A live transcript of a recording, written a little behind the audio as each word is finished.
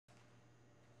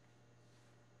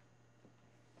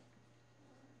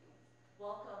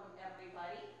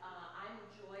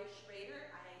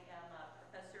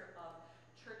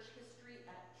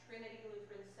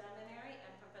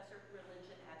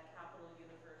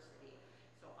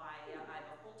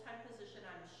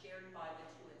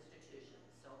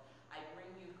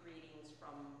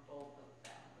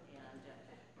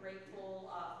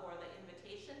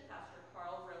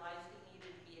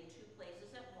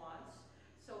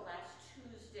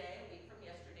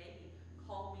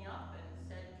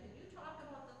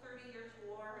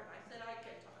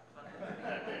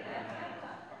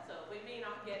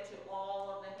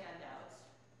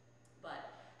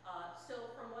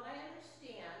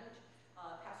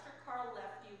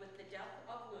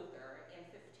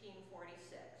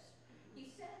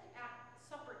said at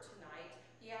supper tonight,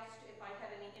 he asked if I had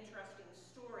any interesting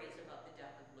stories about the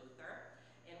death of Luther.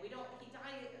 And he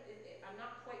died, I'm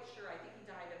not quite sure, I think he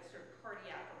died of sort of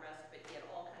cardiac arrest, but he had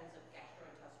all kinds of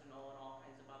gastrointestinal and all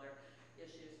kinds of other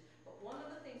issues. But one of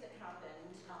the things that happened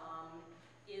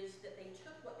is that they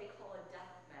took what they call a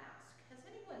death mask. Has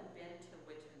anyone been to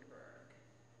Wittenberg?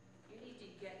 You need to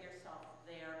get yourself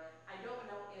there. I don't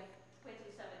know if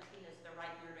 2017 is the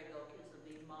right year to go because it'll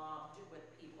be mobbed with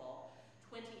people.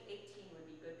 2018 would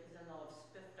be good because then they'll have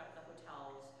spiffed up the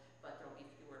hotels, but there'll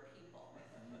be fewer people.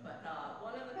 But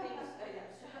one of the things,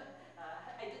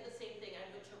 I did the same thing. I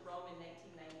went to Rome in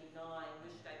 1999,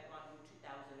 wished I'd gone in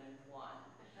 2001.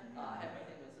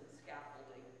 Everything was in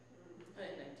scaffolding in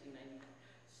 1999.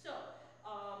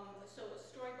 So a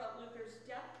story about Luther's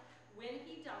death. When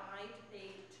he died,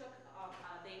 they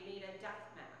made a death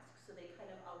mask. So they kind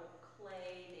of, out of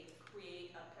clay, they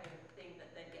create a kind of thing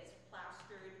that then gets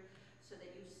plastered so that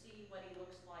you see what he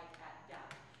looks like at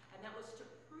death. And that was to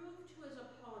prove to his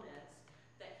opponents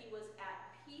that he was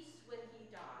at peace when he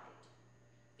died.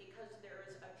 Because there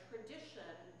is a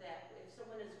tradition that if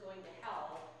someone is going to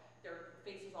hell, their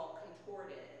face is all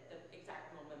contorted at the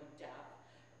exact moment of death.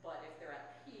 But if they're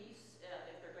at peace,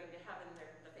 if they're going to heaven,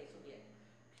 the face will be at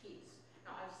peace.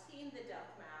 Now, I've seen the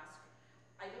death mask.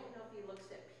 I don't know if he looks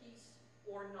at peace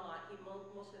or not. He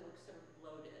mostly looks sort of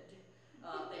bloated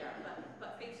there,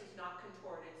 but face is not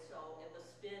contorted. So the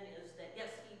spin is that, yes,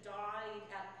 he died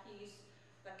at peace.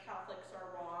 The Catholics are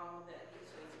wrong, so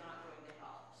he's not going to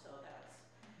hell. So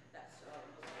that's the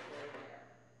story there.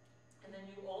 And then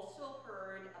you also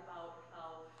heard about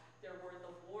how there were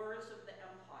the wars of the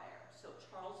empire. So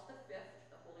Charles V,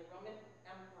 the Holy Roman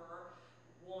Emperor,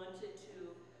 wanted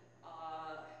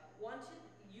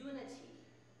unity,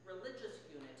 religious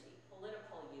unity,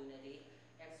 political unity,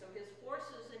 and so his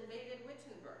forces invaded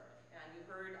Wittenberg. And you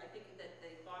heard, I think that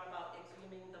they thought about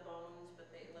exhuming the bones, but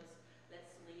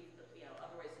let's leave the,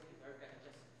 otherwise the people are going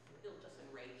to it'll just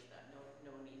enrage them.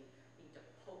 No need to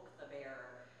poke the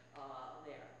bear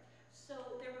there. So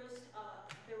there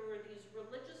were these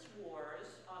religious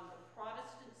wars on the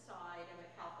Protestant side and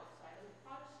the Catholic side. And the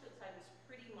Protestant side was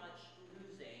pretty much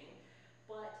losing,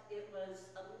 but it was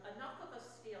enough of a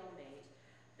stalemate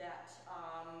that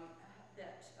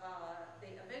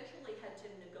they eventually had to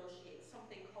negotiate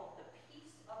something called the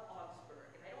Peace of Augsburg.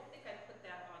 And I don't think I put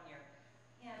that on your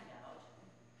handout.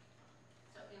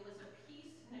 So it was a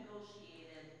peace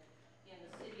negotiated in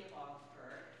the city of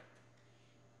Augsburg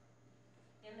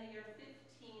in the year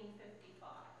 1555.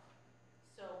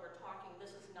 So we're talking,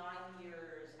 this is 9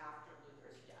 years after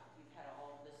Luther's death. You've had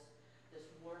all of this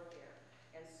warfare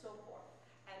and so forth.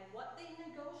 And what they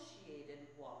negotiated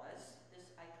was,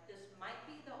 this might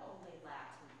be the only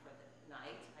Latin for the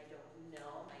night, I don't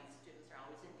know. My students are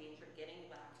always in danger of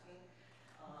getting Latin,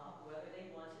 whether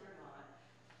they want it or not.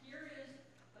 Here is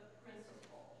the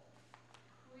principle.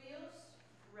 Cuius,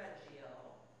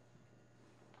 regio,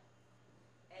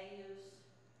 eius,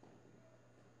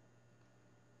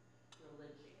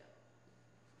 religio.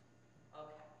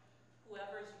 Okay.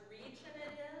 Whoever's region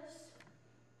it is,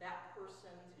 that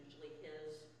person's usually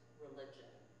his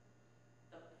religion.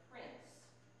 The prince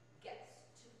gets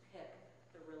to pick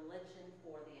the religion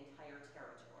for the entire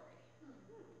territory.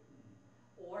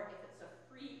 Or if it's a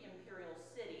free imperial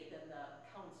city, then the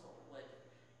council would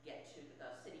the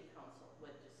city council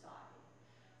would decide.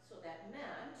 So that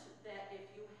meant that if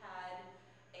you had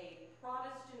a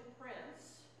Protestant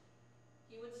prince,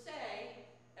 he would say,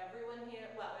 everyone here,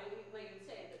 he would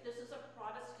say that this is a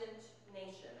Protestant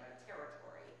nation or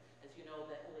territory. As you know,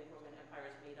 the Holy Roman Empire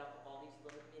is made up of all these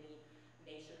little mini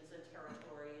nations and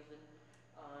territories and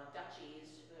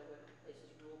duchies, places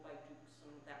ruled by dukes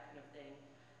and that kind of thing.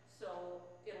 So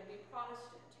it'll be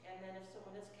Protestant. And then if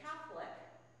someone is Catholic,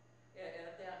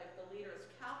 if the leader is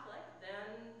Catholic,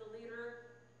 then the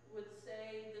leader would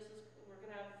say, we're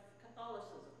going to have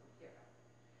Catholicism here.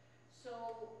 So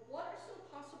what are some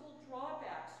possible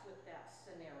drawbacks with that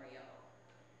scenario?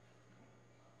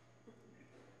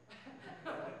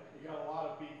 You got a lot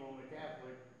of people in the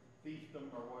Catholic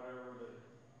fiefdom or whatever that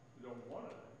don't want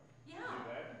to do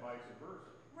that, and vice versa.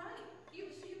 Right. So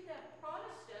you could have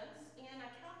Protestants in a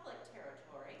Catholic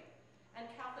territory and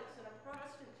Catholics in a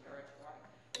Protestant territory.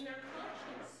 And their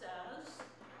conscience says,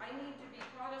 I need to be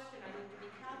Protestant, I need to be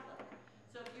Catholic.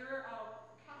 So if you're a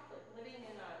Catholic living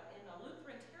in a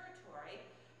Lutheran territory,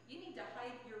 you need to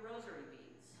hide your rosary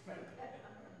beads.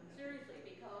 So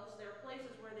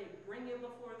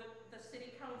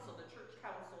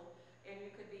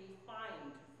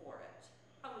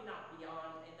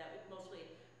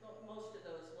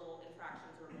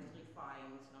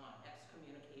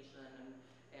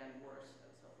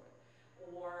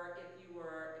or if you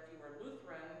were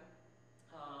Lutheran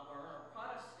or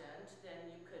Protestant, then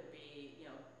you could be,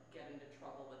 get into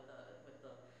trouble with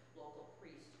the local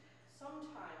priest.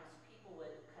 Sometimes people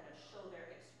would kind of show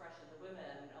their expression. The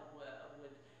women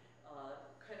would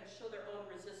kind of show their own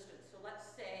resistance. So let's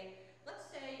say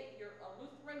you're a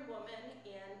Lutheran woman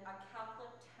in a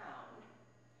Catholic town,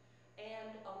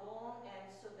 and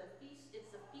so it's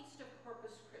the feast of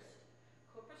Corpus Christi.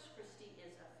 Corpus Christi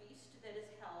is a feast that is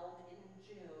held in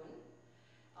June.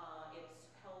 It's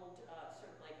held sort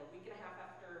of like a week and a half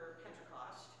after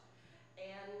Pentecost,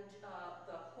 and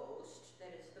the host,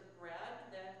 that is the bread,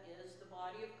 that is the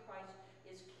body of Christ,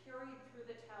 is carried through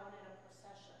the town in a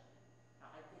procession.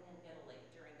 Now, I've been in Italy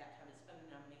during that time. It's been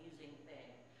an amazing thing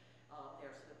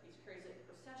there. So the priest carries it in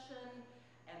procession,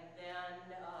 and then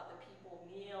the people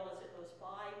kneel as it goes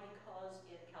by, because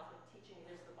in Catholic teaching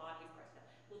it is the body of Christ. Now,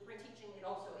 Lutheran teaching it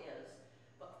also is,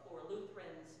 but for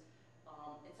Lutherans,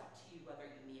 it's up to you whether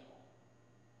you kneel.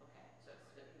 Okay, so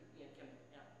Lutherans,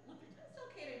 it's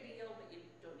okay to kneel, but you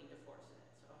don't need to force it.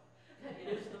 So it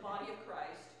is the body of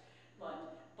Christ,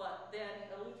 but then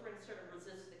a Lutheran sort of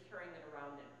resists the carrying it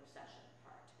around in procession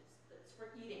part. It's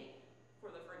for eating, for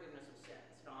the forgiveness of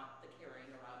sins, not the carrying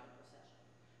around in procession.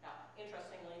 Now,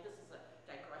 interestingly, this is a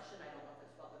digression. I don't know if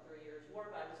it's about the 30 Years'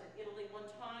 War, but I was in Italy one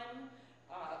time,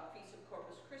 Feast of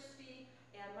Corpus Christi,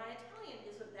 and my Italian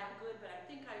isn't that good, but I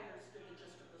think I understood the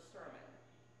gist of the sermon.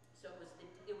 So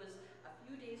it was a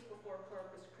few days before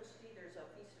Corpus Christi. There's a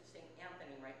feast of St.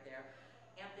 Anthony right there.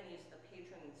 Anthony is the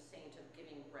patron saint of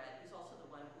giving bread. He's also the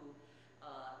one who,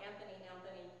 Anthony,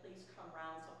 please come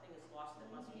round. Something is lost that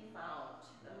must be found.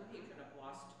 The patron of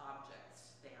lost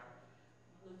objects there.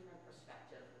 Lutheran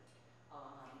perspective.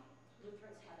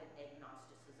 Lutherans have an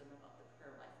agnosticism about the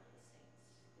prayer life of the saints.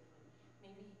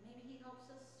 Maybe he helps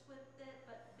us with it,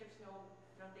 but there's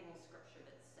nothing in Scripture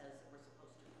that says that we're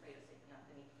supposed to pray to St.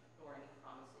 Anthony, nor any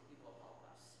promise that he will help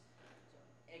us. So,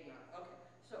 ignorant. Okay.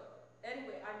 So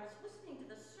anyway, I was listening to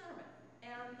the sermon,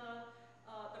 and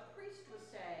the priest was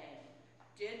saying,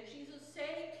 "Did Jesus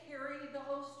say carry the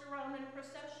host around in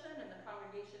procession?" And the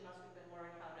congregation must have been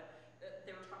learning how to.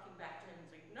 They were talking back to him and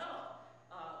saying, "No.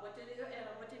 What did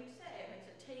he say?" And he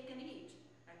said, "Take and eat."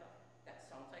 I thought, that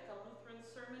sounds like a Lutheran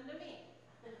sermon to me.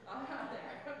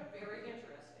 Very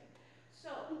interesting.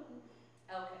 So,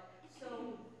 okay.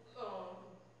 So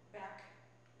back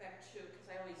to, because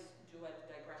I always do a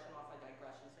digression off a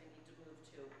digression, so I need to move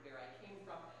to where I came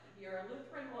from. You're a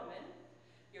Lutheran woman.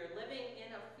 You're living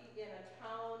in a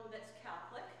town that's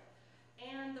Catholic,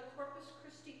 and the Corpus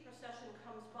Christi procession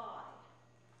comes by.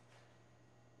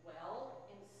 Well,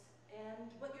 and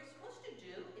what you're supposed to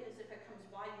do is, if it comes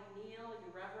by, you kneel, you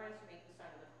reverence, you make the sign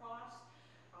of the cross,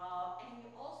 and you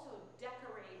also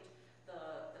decorate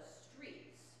the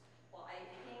streets by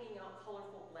hanging out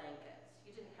colorful blankets.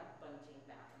 You didn't have bunting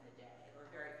back in the day, or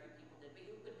very few people did, but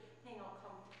you would hang out,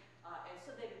 and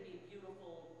so they would be a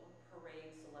beautiful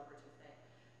parade, celebrative thing.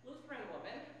 Lutheran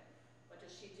woman, what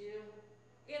does she do?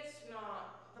 It's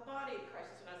not, the body of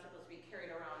Christ is not supposed to be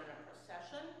carried around in a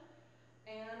procession,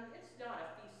 and it's not a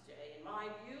feast day. In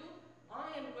my view,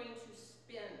 I am going to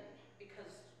spin, because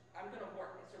I'm going to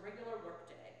work. It's a regular work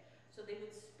day. So they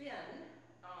would spin,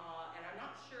 and I'm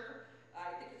not sure,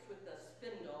 I think it's with the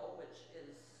spindle, which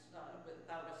is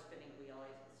without a spinning wheel. I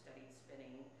studied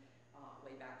spinning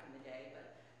way back in the day.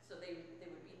 But so they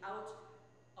would be out,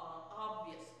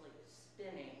 obviously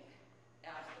spinning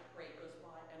as the parade goes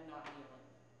by and not kneeling.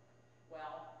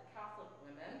 Well, the Catholic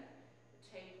women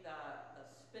take the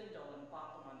spindle and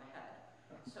bop them on the head.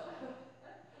 So,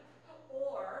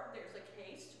 or there's a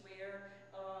case where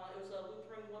it was a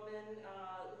Lutheran woman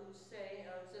who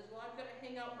says, well, I'm going to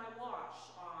hang out my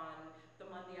wash on the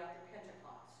Monday after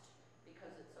Pentecost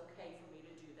because it's okay for me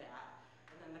to do that.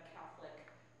 And then the Catholic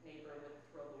neighbor would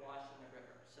throw the wash in the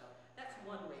river. So that's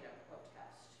one way to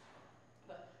protest.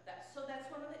 But that's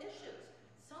one of the issues.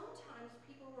 Sometimes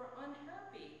people were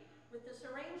unhappy with this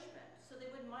arrangement, so they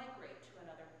would migrate to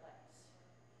another place.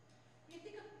 You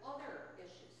think of other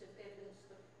issues. If it is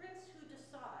the prince who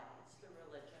decides the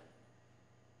religion,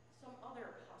 some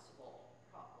other possible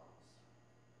problems.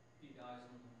 He dies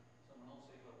and someone else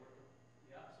takes over.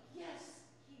 Yeah. Yes,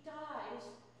 he dies,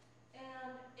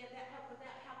 and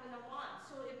that happened a lot.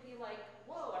 So it'd be like,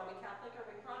 whoa, are we Catholic, are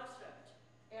we Protestant?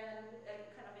 And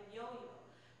kind of a yo-yo.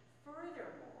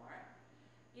 Furthermore,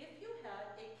 if you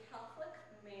had a Catholic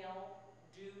male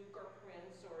duke or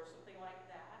prince or something like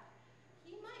that,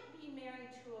 he might be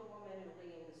married to a woman who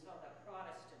leans on the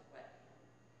Protestant way.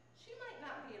 She might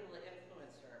not be able to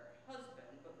influence her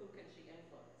husband, but who can she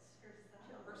influence?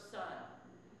 Her son.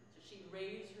 So she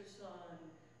raised her son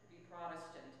to be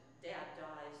Protestant. Dad died.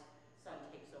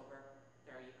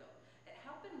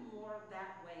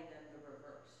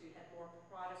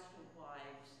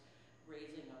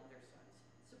 raising up their sons.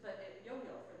 So, but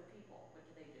yo-yo for the people, what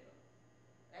do they do?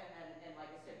 And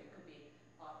like I said, you could be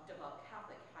devout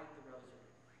Catholic, hide the rosary.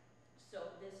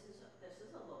 So this is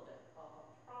a little bit of a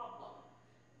problem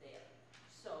there.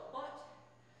 So,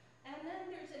 and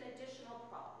then there's an additional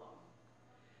problem.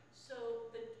 So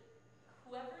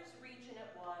whoever's region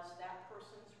it was, that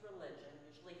person's religion,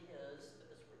 usually his,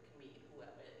 but this word can mean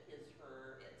whoever, his,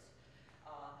 her, its,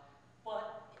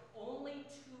 but only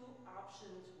two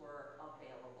options were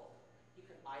available. You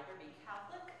could either be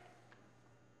Catholic,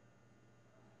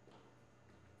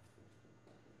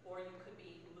 or you could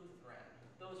be Lutheran.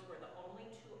 Those were the only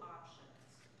two options.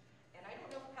 And I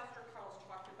don't know if Pastor Carl's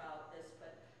talked about this,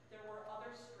 but there were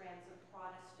other strands of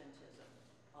Protestantism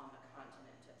on the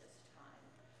continent at this time.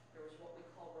 There was what we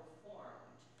call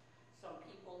Reformed. Some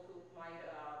people who might,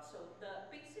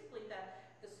 basically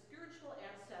the spiritual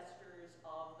ancestors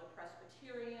of the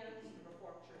Presbyterians, the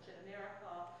Reformed Church in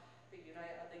America, the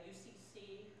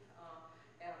UCC,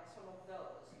 and some of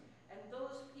those. And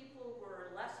those people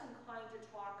were less inclined to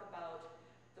talk about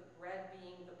the bread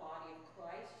being the body of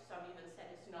Christ. Some even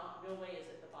said it's not, no way is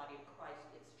it the body of Christ,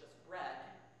 it's just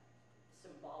bread,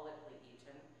 symbolically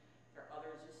eaten. There are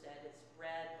others who said it's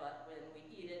bread, but when we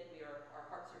eat it, our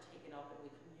hearts are taken up and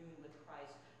we commune with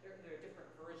Christ. There are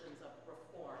different versions of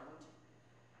Reformed.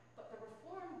 But the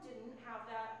Reformed didn't have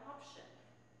that option.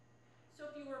 So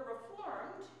if you were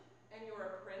Reformed and you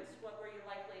were a prince, what were you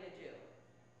likely to do?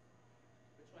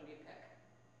 Which one do you pick?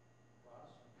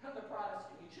 Protestant. The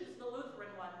Protestant. You choose the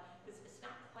Lutheran one because it's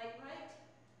not quite right,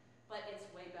 but it's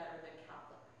way better than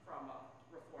Catholic from a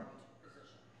Reformed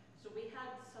position. So we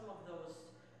had some of those,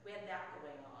 we had that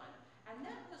going on. And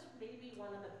that was maybe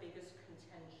one of the biggest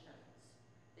contentions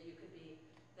that you could be,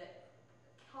 that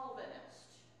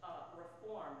Calvinist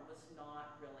Reformed was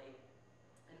not really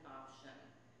an option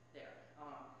there.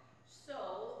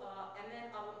 And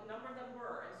then a number of them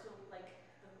were, and so like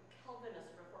the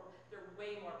Calvinist Reformed, they're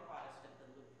way more Protestant than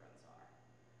Lutherans are.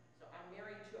 So I'm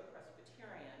married to a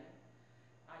Presbyterian.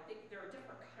 I think there are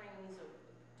different kinds of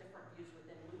different views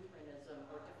within Lutheranism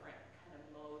or different kind of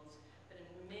modes, but in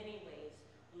many ways,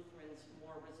 Lutherans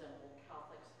more resemble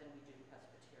Catholics than we do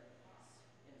Presbyterians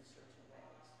in certain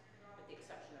ways, with the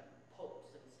exception of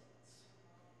popes and saints.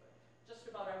 But just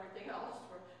about everything else,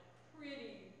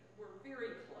 we're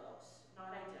very close,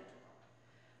 not identical.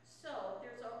 So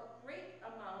there's a great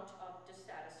amount of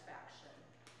dissatisfaction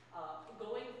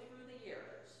going through the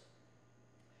years.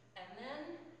 And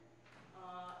then,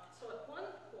 so at one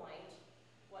point,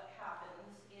 what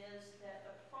happens is that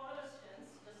the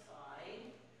Protestants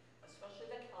decide, especially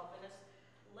the Calvinists,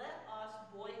 let us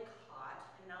boycott,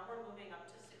 and now we're moving up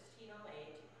to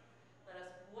 1608, let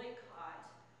us boycott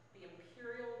the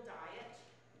imperial diet.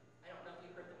 I don't know if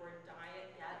you've heard the word diet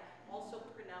yet, also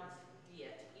pronounced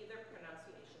diet. Either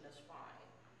pronunciation is fine.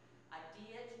 A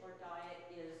diet or diet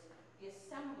is the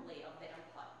assembly of the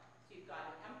empire. So you've got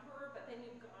an emperor, but then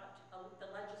you've got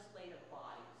the legislative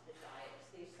bodies, the diets,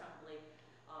 the assembly.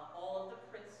 All of the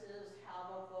princes have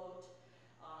a vote.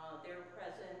 They're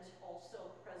present.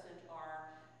 Also present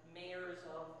are mayors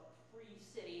of free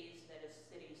cities, that is,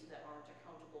 cities that aren't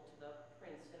accountable to the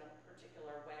prince in a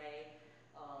particular way,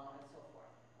 and so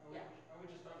forth. Are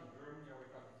we just talking Germany, or are we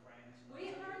talking France?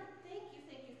 We are,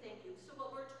 thank you. So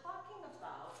what we're talking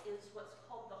about is what's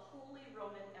called the Holy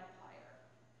Roman Empire.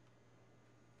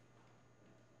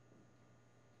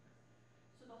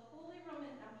 So the Holy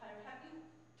Roman Empire, have you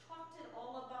talked at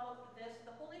all about this?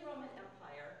 The Holy Roman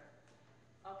Empire,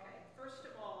 okay, first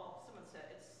of all, someone said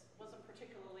it wasn't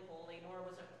particularly holy, nor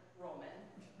was it Roman.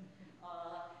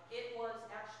 It was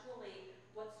actually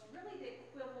what's really the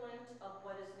equivalent of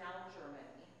what is now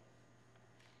Germany,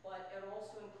 but it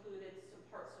also included some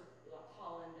parts of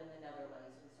Holland and the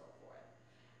Netherlands and so forth.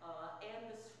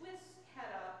 And the Swiss had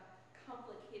a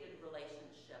complicated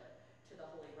relationship to the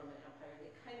Holy Roman Empire.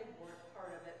 They kind of weren't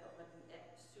part of it, but when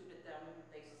it suited them,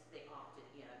 they opted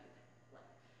in,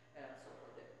 and so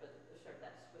forth. But sort of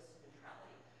that Swiss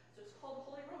neutrality. So it's called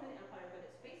Holy Roman Empire, but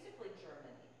it's basically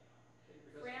Germany.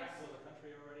 Because France was a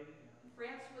country already?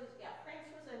 France was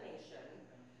a nation,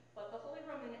 but the Holy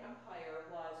Roman Empire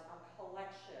was a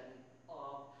collection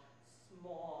of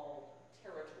small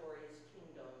territories,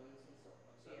 kingdoms, and so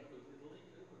forth. Does that include Italy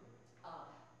too?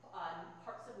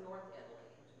 Parts of North Italy.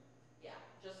 Yeah,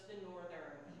 just the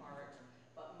northern part,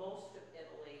 but most of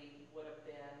Italy would have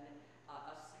been,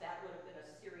 that would have been a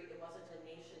series, it wasn't a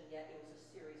nation yet, it was a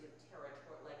series of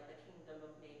territory, like the Kingdom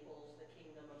of Naples, the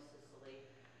Kingdom of Sicily,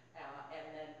 and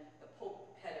then the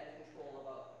Pope had a control of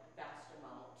a vast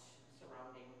amount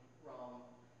surrounding Rome,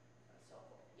 and so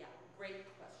forth. Yeah, great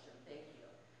question, thank you.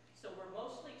 So we're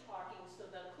mostly talking, so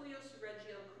the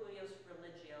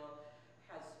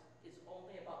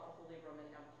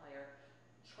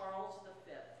Charles V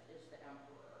is the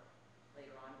emperor.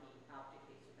 Later on, he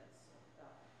abdicates against.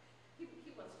 He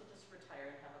wants to just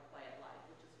retire and have a quiet life,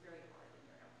 which is very hard when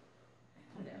you're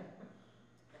emperor. There.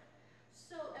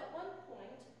 So at one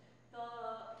point,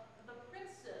 the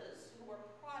princes who were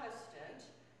Protestant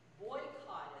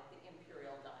boycotted the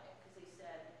imperial diet because they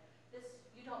said,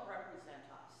 you don't represent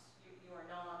us. You're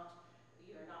not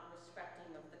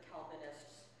respecting of the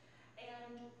Calvinists.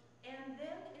 And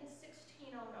then in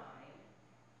 1609, I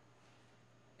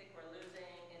think we're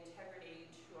losing integrity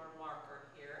to our marker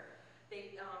here,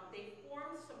 they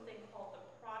formed something called the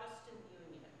Protestant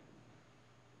Union.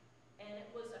 And it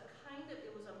was a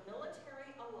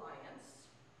military alliance,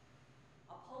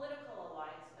 a political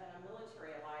alliance and a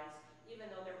military alliance, even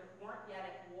though they weren't yet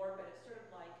at war, but it's sort of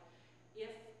like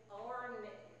if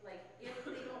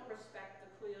they don't respect the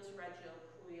Cuius regio,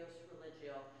 Cuius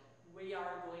religio, we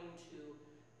are going to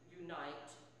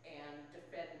unite and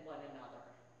defend one another.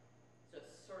 So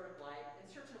it's sort of like,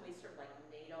 in certain ways, sort of like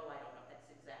NATO. I don't know if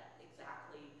that's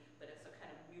exactly, but it's a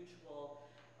kind of mutual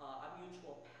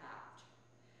pact.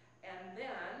 And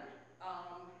then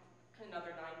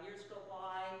another 9 years go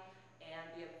by, and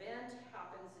the event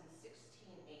happens in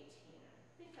 1618. I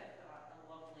think I've got a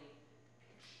lovely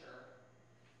picture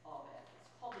of it.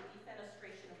 It's called the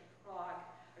Defenestration of Prague.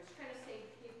 I was trying to save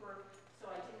paper, so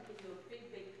I didn't give you a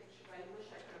big picture. I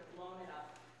wish I could have blown it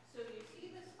up. So you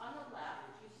see this on the left,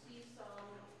 you see some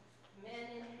men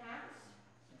in hats.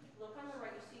 Look on the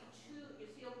right, you see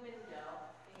a window,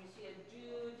 and you see a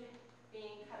dude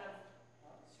being kind of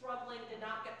struggling to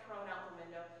not get thrown out the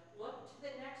window. Look to the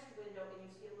next window, and you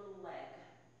see a little leg.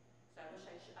 So I wish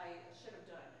I should have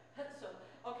done.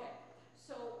 Okay.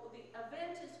 So the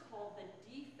event is called the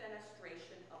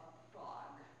Defenestration of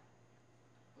Prague.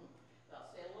 I'll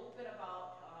say a little bit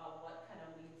about what kind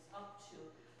of leads up to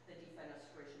the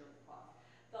Defenestration of Prague.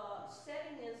 The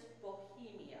setting is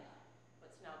Bohemia,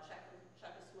 what's now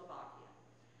Czechoslovakia.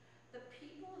 The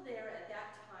people there at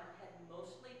that time had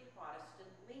mostly Protestant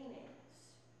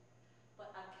leanings,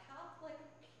 but a Catholic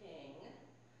king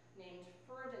named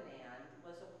Ferdinand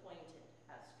was appointed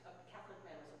as a Catholic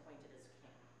man was appointed as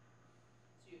king.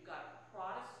 So you've got a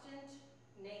Protestant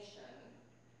nation,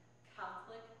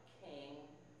 Catholic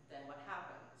king, then what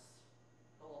happens?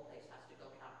 The whole place has to go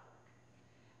Catholic.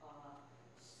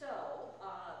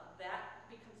 That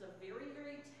becomes a very,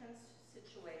 very tense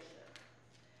situation.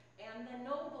 And the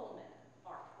noblemen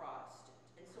are Protestant.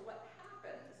 And so what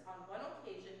happens, on one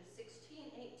occasion,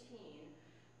 1618,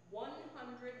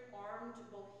 100 armed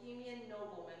Bohemian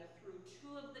noblemen threw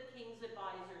 2 of the king's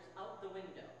advisors out the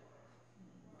window.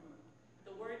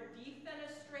 The word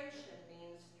defenestration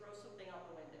means throw something out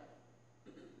the window.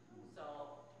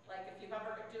 So, like if you've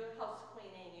ever do house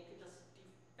cleaning, you could just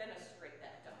defenestrate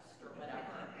that dust or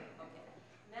whatever. Okay.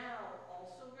 Now,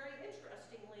 also very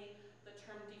interestingly, the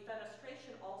term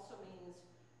defenestration also means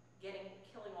killing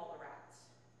all the rats.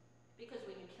 Because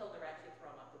when you kill the rats, you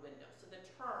throw them out the window. So the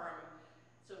term,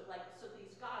 so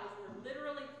these guys were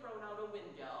literally thrown out a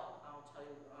window. I'll tell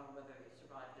you whether they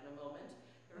survived in a moment.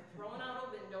 They were thrown out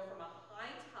a window from a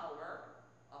high tower,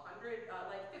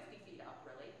 50 feet up,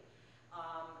 really.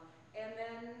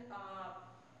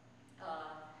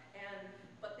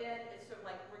 But then it's sort of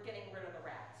like we're getting rid of the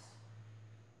rats.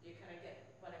 You kind of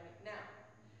get what I mean. Now,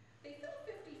 they fell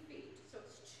 50 feet, so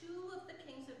it's 2 of the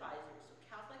king's advisors, so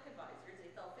Catholic advisors.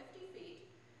 They fell 50 feet,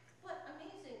 but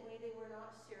amazingly, they were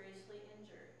not seriously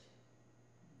injured.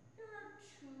 There are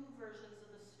 2 versions of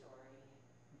the story.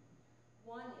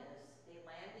 One is they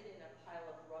landed in a pile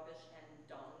of rubbish and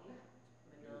dung,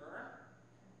 manure,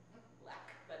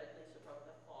 black, but at least it broke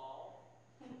the fall.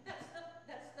 That's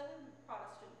the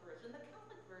Protestant version. The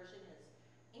Catholic version is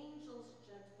angels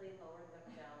gently lowered them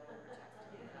down and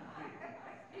protected them.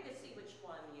 You can see which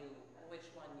one you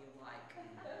like.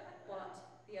 But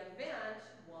the event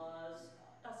was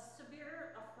a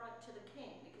severe affront to the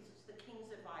king because it's the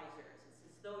king's advisors. It's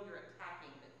as though you're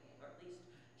attacking the king, or at least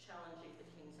challenging the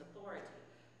king's authority.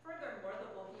 Furthermore,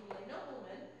 the Bohemian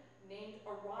nobleman named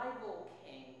a rival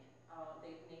king.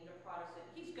 They've named a Protestant.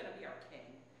 He's going to be our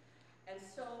king. And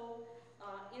so,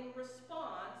 in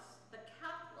response, the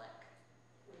Catholic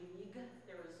League,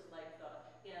 there was like I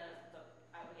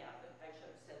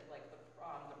should have said like the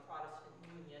Protestant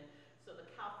Union. So the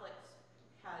Catholics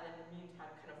had, in the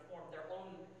meantime, kind of formed their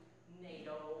own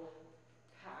NATO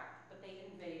pact, but they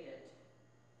invaded,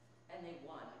 and they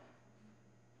won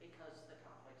because the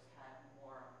Catholics had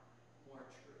more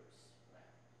troops.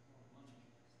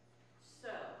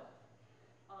 So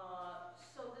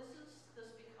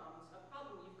this becomes a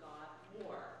problem. You've got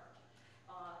war.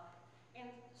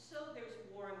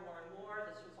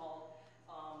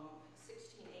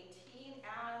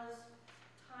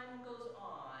 time goes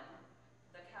on,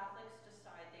 the Catholics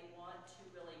decide they want to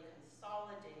really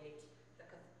consolidate the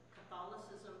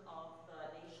Catholicism of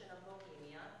the nation of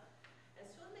Bohemia. And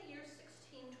so in the year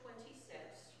 1626,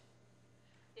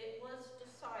 it was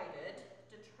determined,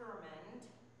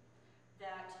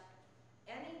 that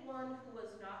anyone who was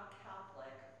not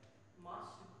Catholic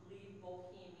must leave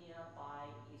Bohemia by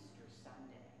Easter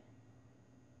Sunday.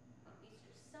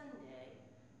 Easter Sunday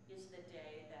is the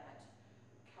day that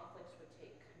Catholics would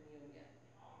take communion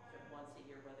once a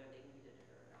year, whether they needed it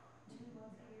or not.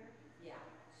 Once a year? Yeah.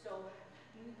 So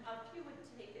a few would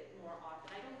take it more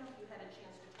often. I don't know if you had a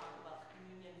chance to talk about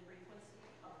communion frequency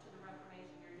up to the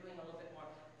Reformation. You're doing a little bit more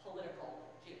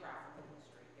political, geographical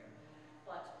history here.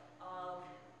 But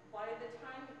by the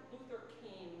time Luther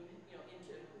came,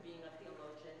 into being a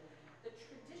theologian, the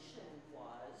tradition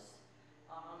was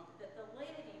that the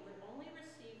laity would only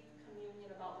receive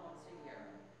communion about once a year.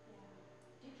 Yeah.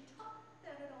 Did you talk about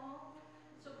that at all?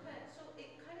 So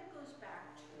it kind of goes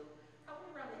back to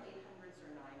probably around the 800s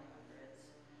or 900s.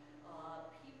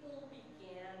 People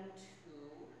began to,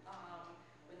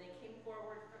 when they came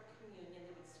forward for communion,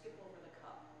 they would skip over the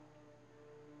cup.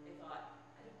 They thought,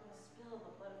 I didn't want to spill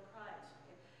the blood of Christ.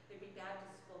 Okay? They'd be bad to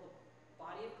spill the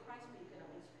body of Christ, but you can at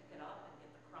least pick it up and get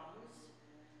the crumbs.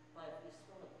 But if you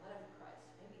spill the blood of Christ,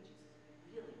 maybe Jesus is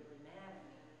really, really mad at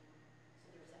me. So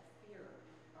there's that fear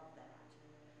of that.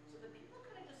 So the people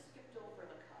kind of just skipped over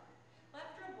the cup. Well,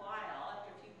 after a while, after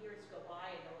a few years go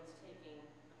by and no one's taking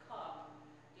the cup,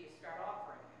 do you start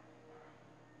offering it?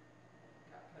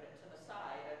 Put it to the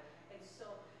side. And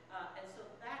so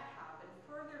that happened.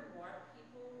 Furthermore,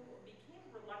 people became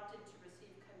reluctant to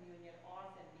receive communion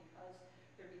often because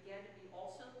there began to be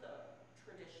also the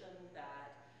tradition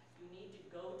that you need to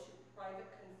go to private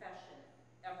confession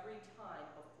every time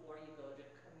before you go to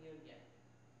communion.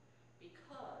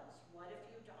 Because what if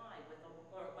you die with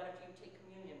or what if you take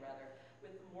communion rather,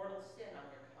 with mortal sin on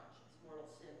your conscience? Mortal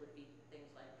sin would be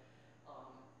things like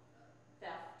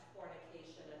theft,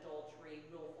 fornication, adultery,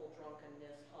 willful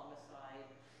drunkenness, homicide,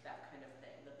 that kind of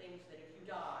thing. The things that if you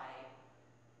die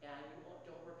and you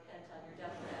don't repent on your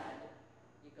deathbed,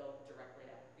 you go directly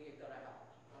to hell.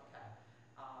 Okay.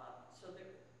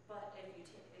 But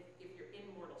if you're in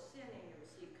mortal sin and you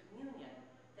receive communion,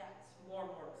 that's more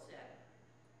mortal sin.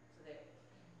 So then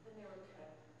they were kind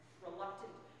of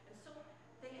reluctant, and so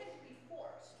they had to be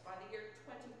forced. By the year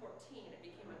 2014, it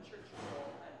became a church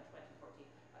rule.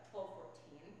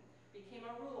 1214 became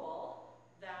a rule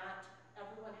that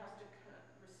everyone has to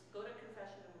go to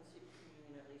confession and receive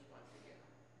communion at least once a year.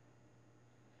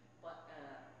 But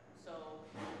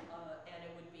and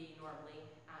it would be normally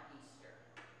at Easter.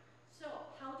 So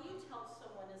how do you tell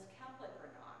someone is Catholic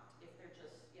or not if they're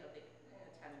just they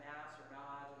attend mass or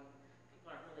not, and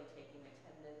people aren't really taking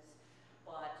attendance?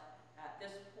 But at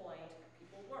this point,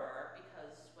 people were,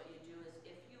 because what you do is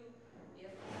if you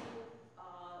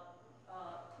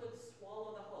could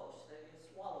swallow the host, that you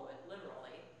swallow it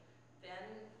literally, then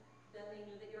they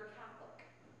knew that you're a Catholic.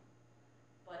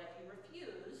 But if you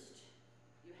refused,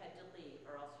 you had to leave,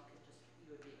 or else you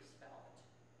would be expelled.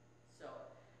 So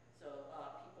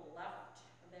people left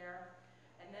there,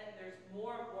 and then there's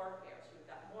more warfare. So we've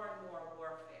got more and more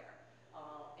warfare,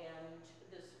 and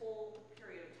this whole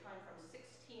period of time from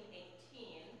 1618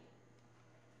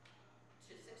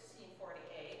 to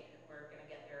 1648, and we're going to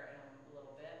get there in a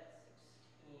little bit.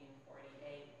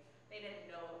 1648. They didn't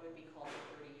know it would be called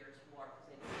the 30 Years' War because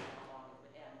they didn't know how long it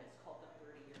would end. It's called the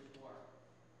 30 Years' War.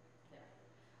 There.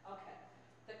 Okay.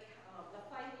 The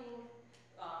fighting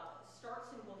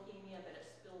starts in Bohemia, but it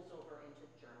spills over into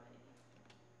Germany.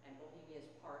 And Bohemia's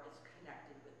part is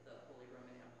connected with the Holy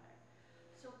Roman Empire.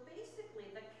 So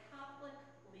basically, the Catholic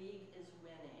League is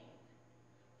winning.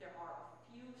 There are a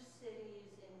few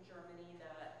cities in Germany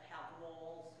that have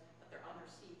walls, but they're under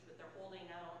siege, but they're holding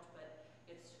out, but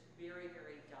it's very,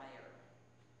 very dire.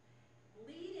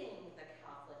 Leading the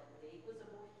Catholic League was a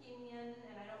Bohemian,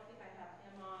 and I don't think I have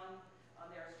him on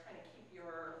there. I was trying to keep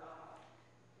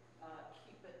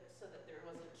it so that there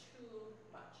wasn't too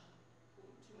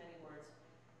many words.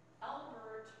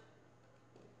 Albert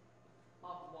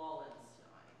of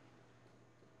Wallenstein.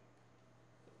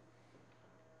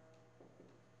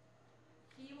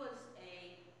 He was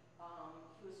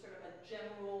sort of a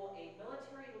general, a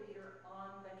military leader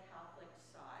on the Catholic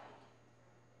side.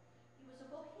 He was a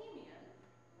Bohemian,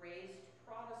 raised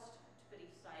Protestant, but he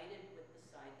sided with the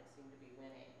side that seemed to be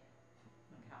winning.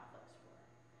 The Catholics were.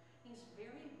 He's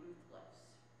very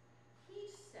ruthless. He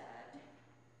said,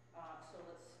 so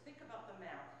let's think about the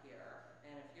math here,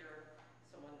 and if you're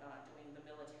someone doing the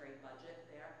military budget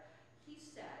there, he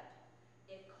said,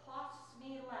 it costs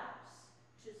me less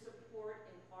to support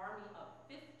an army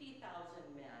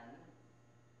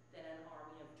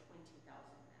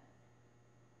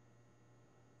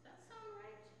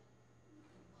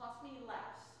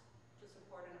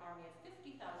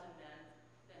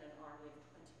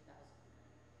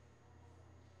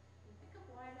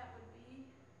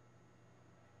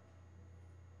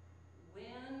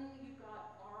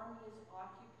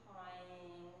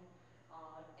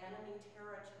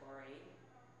territory,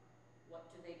 what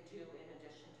do they do in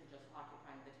addition to just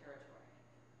occupying the territory?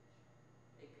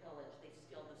 They pillage, they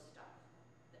steal the stuff.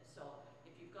 So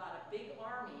if you've got a big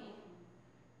army,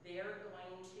 they're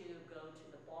going to go to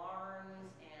the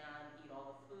barns and eat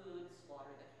all the food,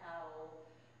 slaughter the cattle,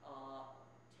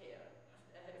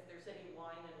 if there's any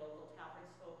wine in local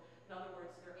taverns. So in other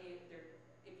words,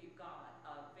 if you've got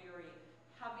a very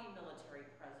heavy military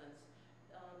presence,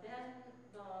 then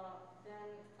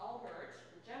Albert,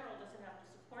 the general, doesn't have to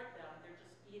support them. They're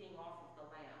just eating off of the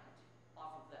land,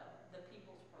 off of the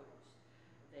people's produce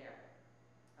there.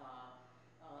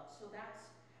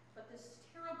 But this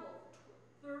terrible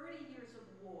 30 years of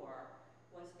war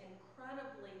was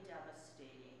incredibly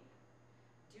devastating.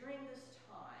 During this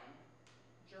time,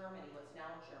 Germany, what's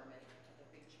now Germany, a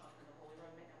big chunk of the Holy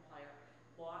Roman Empire,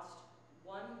 lost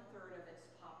 1/3 of its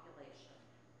population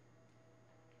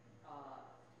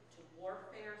to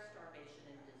warfare, starvation,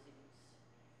 and disease.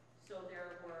 So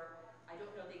there were, I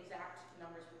don't know the exact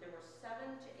numbers, but there were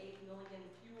 7 to 8 million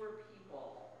fewer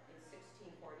people in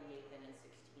 1648 than in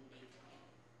 1618.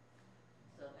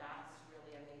 So that's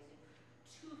really amazing.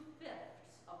 2/5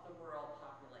 of the rural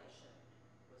population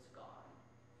was gone.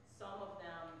 Some of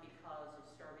them because of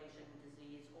starvation,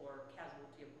 disease, or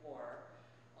casualty of war.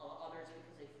 Others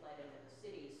because they fled into the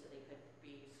cities so they could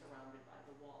be surrounded by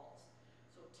the walls.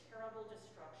 So terrible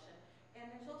destruction.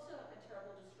 And there's also a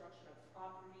terrible destruction of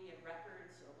property and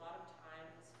records. A lot of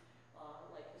times,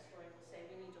 like historians will say,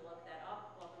 we need to look that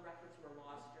up. Well, the records were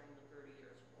lost during the 30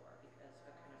 Years' War because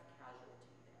of a kind of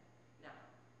casualty there. Now,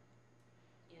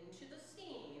 into the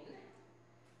scene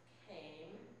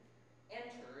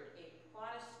entered a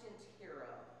Protestant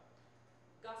hero,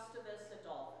 Gustavus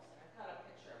Adolphus. And I've got a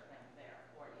picture of him there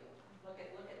for you. Look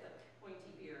at the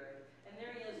pointy beard. And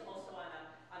there he is also on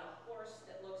a horse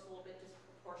that looks a little bit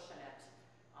disproportionate.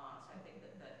 So I think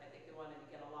they wanted to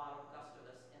get a lot of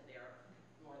Gustavus in there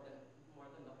more than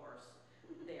the horse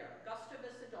there.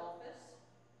 Gustavus Adolphus.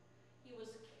 He was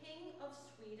king of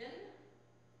Sweden.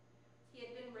 He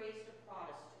had been raised a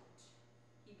Protestant.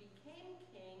 He became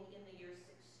king in the year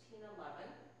 1611,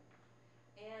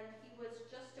 and he was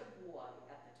just a boy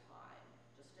at the time,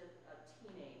 just a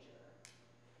teenager.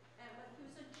 But he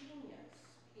was a genius.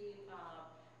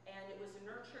 And it was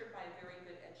nurtured by a very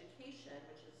good education,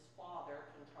 which his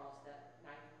father, King Charles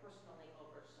IX, personally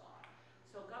oversaw.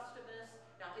 So Gustavus,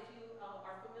 now if you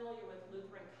are familiar with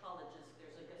Lutheran colleges,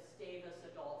 there's a Gustavus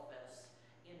Adolphus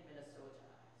in Minnesota.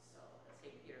 So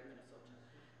St. Peter, Minnesota.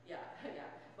 Yeah.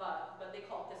 But they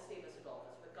call it Gustavus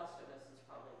Adolphus, but Gustavus is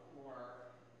probably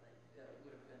more,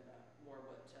 would have been more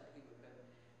what he would have been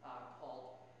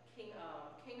called King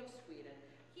of Sweden.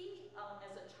 He,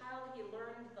 as a child, he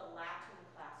learned the Latin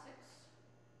classics.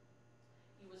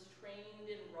 He was trained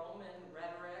in Roman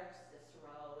rhetoric,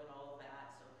 Cicero, and all of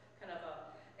that. So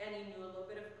and he knew a little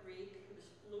bit of Greek. He was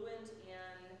fluent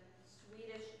in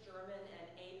Swedish, German, and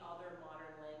 8 other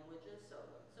modern languages. So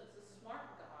it's a smart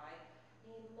guy.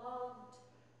 He loved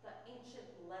the ancient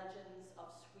legends of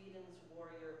Sweden's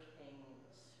warrior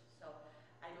kings. So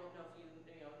I don't know if you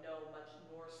know much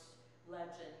Norse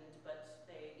legend, but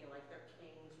they, like their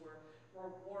kings were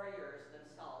warriors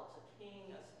themselves. A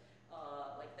king,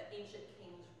 like the ancient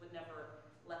kings would never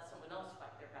let someone else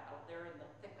fight their battle. They're in the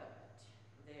thick of it,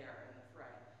 there in the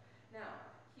fray. Now,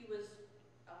 he was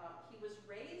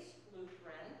raised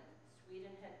Lutheran.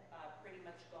 Sweden had pretty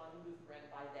much gone Lutheran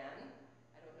by then.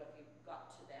 I don't know if you got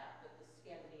to that, but the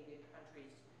Scandinavian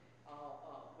countries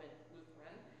went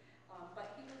Lutheran.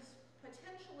 But he was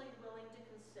potentially willing to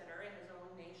consider in his own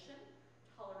nation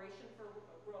toleration for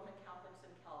Roman Catholics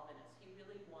and Calvinists. He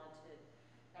really wanted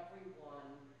everyone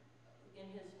in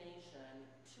his nation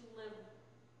to live,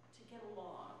 to get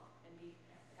along and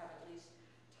have at least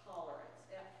tolerance.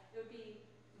 It would be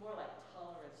more like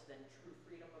tolerance than true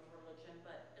freedom of religion,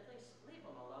 but at least leave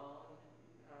them alone,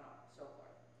 so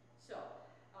forth. So,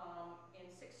 in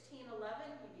 1611,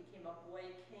 he became a boy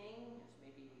king. He was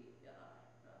maybe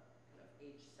kind of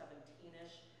age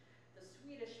 17-ish. The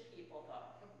Swedish people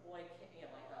thought, boy king,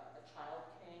 like a child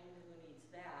king, who needs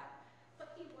that?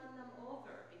 But he won them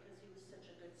over because he was such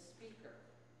a good speaker.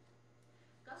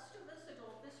 Gustavus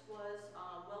Adolphus was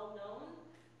well known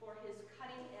for his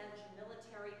cutting-edge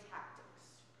military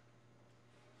tactics.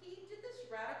 He did this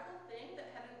radical thing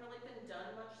that hadn't really been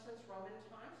done much since Roman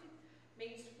times. He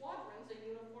made squadrons a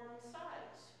uniform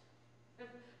size.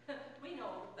 We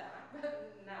know that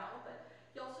now, but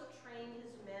he also trained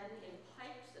his men in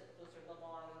pikes, those are the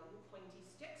long pointy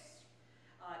sticks,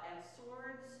 and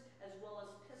swords, as well as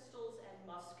pistols and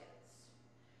muskets.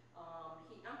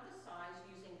 He emphasized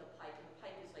using the pike, and the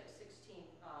pike is like 16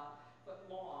 foot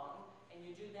long, and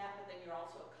you do that with a you're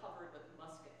also covered with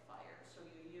musket fire. So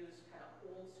you use kind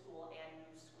of old school and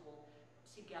new school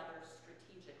together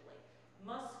strategically.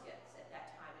 Muskets at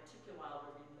that time, it took you a while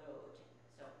to reload,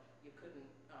 so you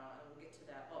couldn't, we'll get to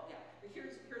that. Oh yeah,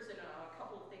 here's a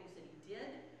couple of things that he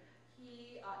did.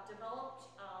 He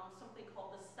developed something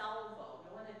called the salvo.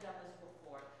 No one had done this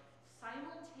before.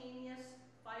 Simultaneous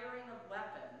firing of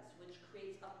weapons, which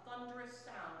creates a thunderous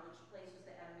sound which places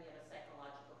the enemy at a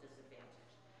psychological disadvantage.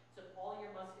 So if all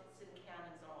your muskets and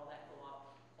cannons and all that go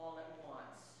off all at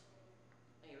once,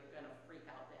 you're going to freak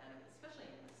out the enemy, especially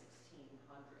in the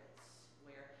 1600s,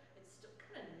 where it's still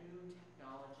kind of new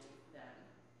technology then.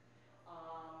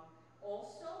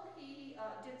 Also, he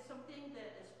did something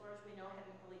that, as far as we know,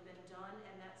 hadn't really been done,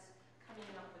 and that's coming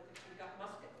up with, if you've got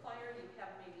musket fire, you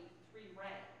have maybe 3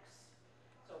 ranks.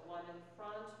 So one in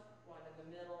front, one in the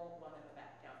middle, one in the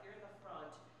back. Now, if you're in the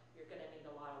front, you're going to need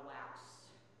a lot of wax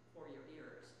for your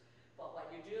ears. But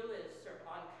what you do is sort of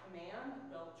on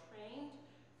command, well-trained,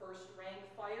 first rank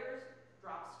fires,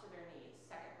 drops to their knees.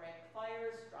 Second rank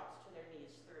fires, drops to their knees.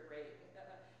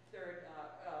 Third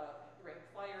rank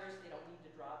fires, they don't need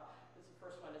to drop, because the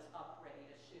first one is up, ready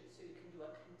to shoot. So you can do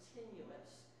a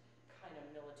continuous kind of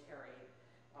military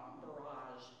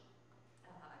barrage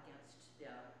against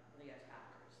the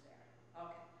attackers there.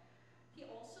 Okay. He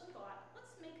also thought,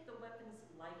 let's make the weapons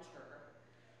lighter,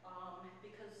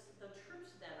 because the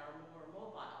troops then are more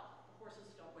mobile. The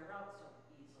horses don't wear out so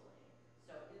easily.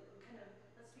 So it kind of,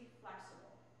 let's be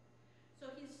flexible. So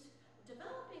he's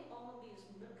developing all of these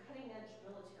cutting-edge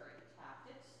military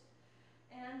tactics,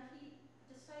 and he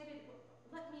decided,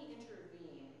 let me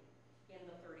intervene in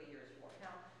the 30 Years' War.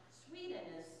 Now, Sweden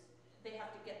is, they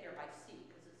have to get there by sea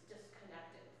because it's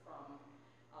disconnected from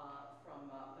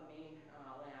the main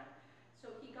land.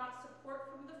 So he got support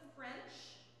from the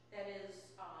French, that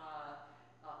is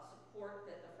support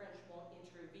that the French won't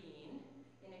intervene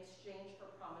in exchange for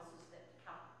promises that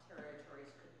Catholic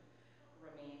territories could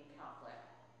remain Catholic.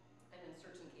 And in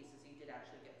certain cases, he did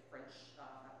actually get French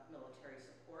military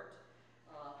support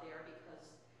there because,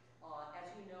 as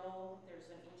you know, there's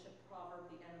an ancient proverb,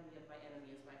 the enemy of my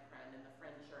enemy is my friend, and the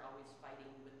French are always fighting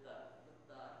with the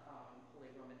Holy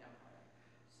Roman Empire.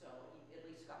 So he at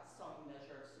least got some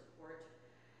measure of support.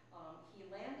 He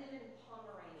landed in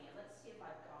Pomerania. Let's see if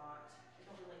I've got, I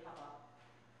don't really have a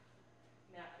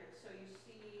map here. So you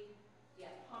see,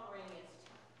 yeah, Pomerania is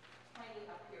tiny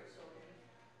up here. So he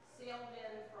sailed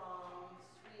in from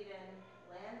Sweden,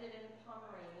 landed in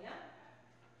Pomerania,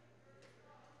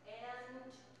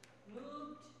 and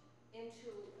moved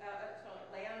into, so it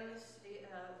lands,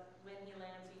 when he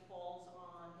lands, he falls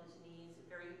on his knees, a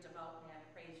very devout man,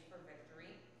 prays for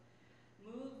victory.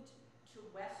 Moved to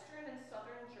western and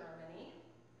southern Germany.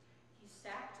 He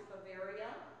sacked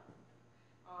Bavaria,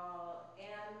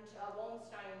 and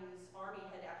Wallenstein's army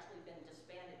had actually been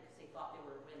disbanded because they thought they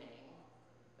were winning,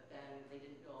 but then they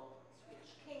didn't know the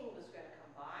Swedish king was going to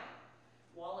come by.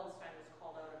 Wallenstein was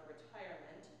called out of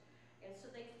retirement, and so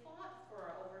they fought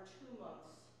for over 2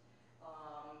 months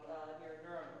near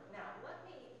Nuremberg. Now,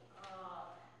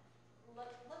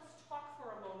 let's talk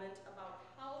for a moment about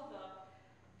how the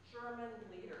German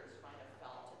leaders might have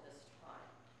felt at this time.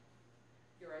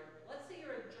 Let's say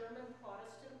you're a German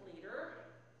Protestant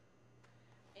leader,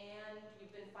 and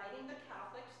you've been fighting the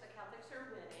Catholics are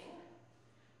winning,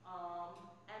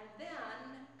 and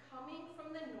then coming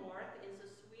from the north is a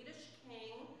Swedish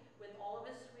king with all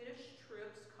of his Swedish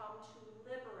troops come to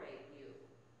liberate you.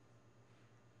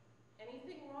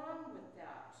 Anything wrong with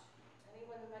that?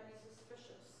 Anyone might be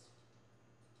suspicious?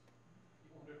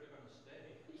 You wonder if they're going to stay.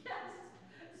 Yes.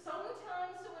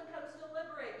 Sometimes someone comes to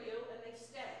liberate you and they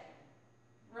stay.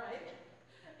 Right?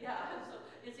 Yeah. So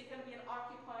is it going to be an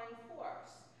occupying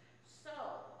force? So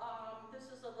this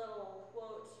is a little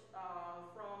quote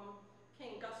from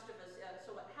King Gustavus.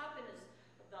 So what happened is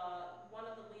one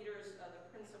of the leaders, the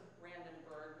Prince of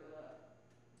Brandenburg,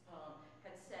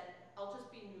 had said, "I'll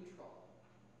just be neutral.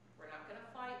 We're not going to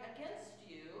fight against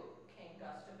you, King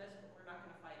Gustavus, but we're not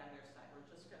going to fight on your side. We're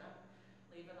just going to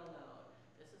leave it alone."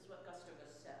 This is what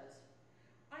Gustavus says.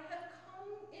 "I have come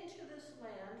into this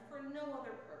land for no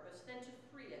other purpose than to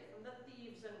free it from the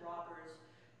thieves and robbers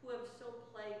who have so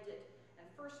plagued it, and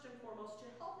first and foremost to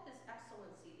help His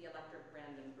Excellency, the Elector of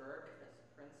Brandenburg," that's the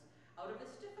prince, "out of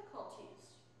his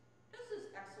difficulties. Does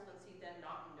His Excellency then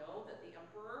not know that the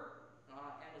Emperor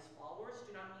and his followers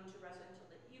do not mean to rest until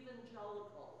the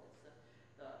evangelical,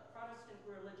 the Protestant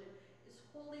religion, is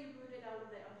wholly rooted out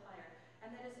of the empire, and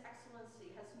that His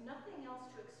Excellency has nothing else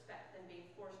to expect than being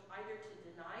forced either to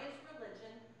deny his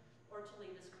religion or to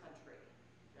leave his country.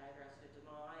 Either has to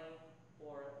deny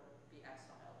or be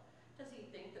exiled." Does he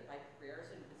think that by prayers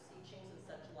and beseechings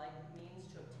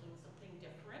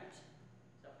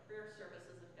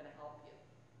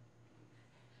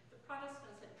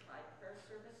Protestants had tried prayer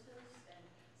services and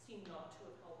seemed not to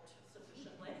have helped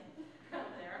sufficiently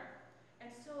there.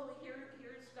 And so here's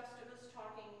Gustavus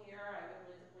talking here. I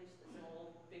would at least this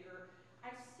old, bigger.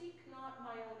 I seek not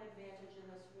my own advantage in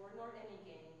this war, nor any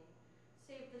gain,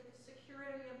 save the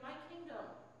security of my kingdom.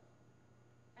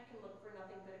 I can look for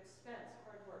nothing but expense,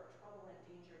 hard work, trouble, and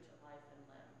danger to life and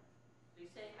limb. So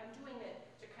he's saying, I'm doing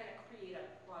it to kind of create a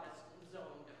Protestant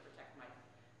zone to protect my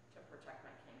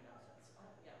kingdom.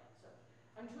 So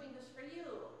I'm doing this for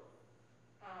you.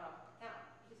 Now,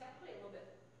 he's actually a little bit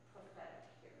prophetic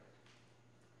here,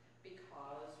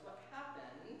 because what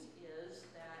happened is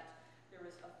that there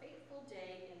was a fateful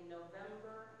day in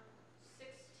November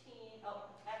 16.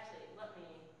 Oh, actually, let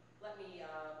me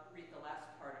read the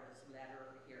last part of his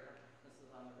letter here. This is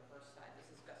on the reverse side. This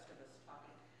is Gustavus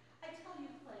talking. I tell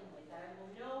you plainly that I will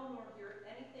know nor hear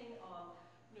anything of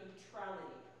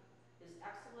neutrality. His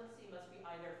Excellency must be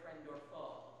either friend or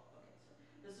foe. Okay, so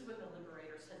this is when the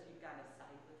liberator says you've got to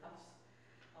side with us.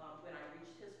 When I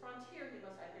reached his frontier, he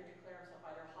must either declare himself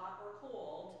either hot or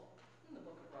cold. In the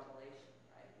book of Revelation,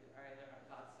 right? You are either on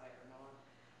God's side or not.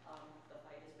 The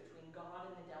fight is between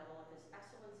God and the devil. If his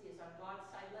Excellency is on God's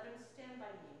side, let him stand by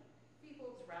me. If he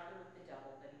holds rather with the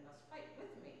devil, then he must fight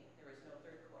with me. There is no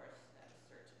third course, that is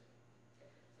certain. Okay,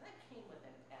 so that came with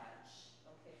an edge.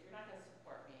 Okay, so you're not going to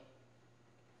support me.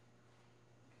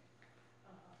 So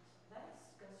that's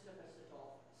Gustavus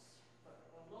Adolphus. But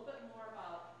a little bit more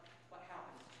about what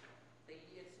happens to him.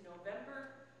 It's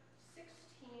November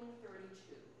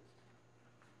 1632.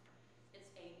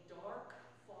 It's a dark,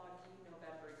 foggy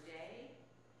November day,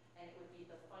 and it would be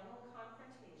the final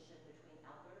confrontation between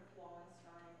Albert of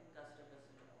Wallenstein and Gustavus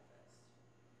Adolphus.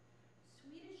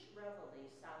 Swedish reveille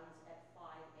sounds at 5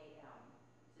 a.m.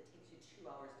 It takes you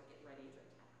 2 hours to get ready to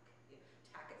attack. You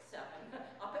attack at 7,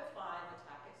 up at 5,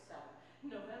 attack at 7.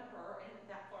 November, and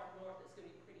that far north, is going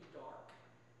to be pretty dark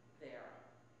there.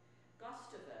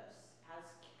 Gustavus, as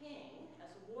king,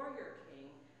 as warrior king,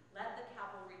 led the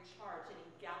cavalry charge, and he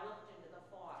galloped into the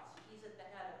fog. So he's at the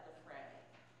head of the fray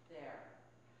there.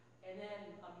 And then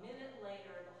a minute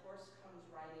later, the horse comes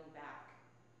riding back,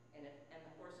 and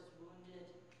the horse is wounded,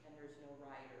 and there's no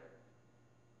rider.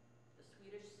 The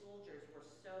Swedish soldiers were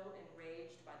so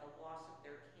enraged by the loss of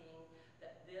their king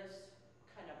that this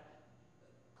kind of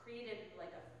created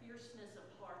like a fierceness of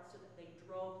heart, so that they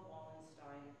drove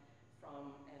Wallenstein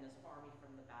and his army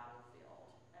from the battlefield.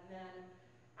 And then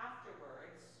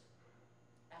afterwards,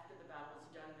 after the battle is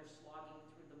done, they're slogging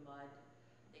through the mud.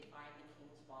 They find the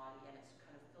king's body, and it's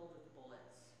kind of filled with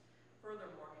bullets.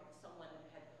 Furthermore, someone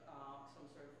had, some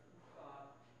sort of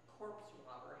corpse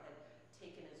robber had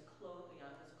taken his clothing,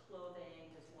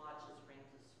 his watches, rings,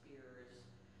 his spears.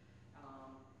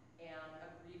 And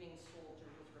a grieving soldier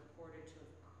was reported to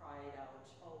have cried out,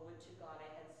 "Oh, would to God I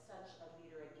had such a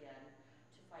leader again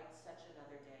to fight such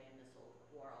another day in this old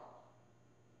quarrel."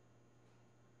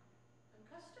 And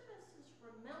Gustavus is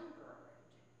remembered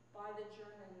by the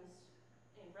Germans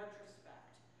in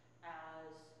retrospect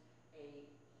as a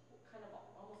kind of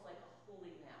almost like a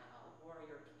holy man, a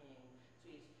warrior king. So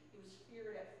he was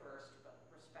feared at first, but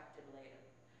respected later.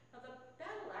 Now the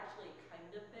battle actually kind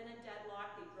of been a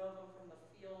deadlock. They drove him from the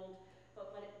field, but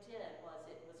what it did was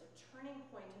it was a turning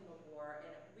point in the war,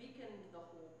 and it weakened the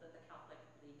hold that the Catholic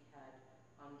League had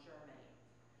on Germany.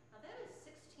 Now that is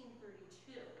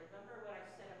 1632. Remember what I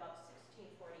said about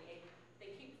 1648?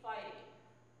 They keep fighting,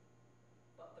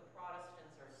 but the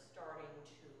Protestants are starting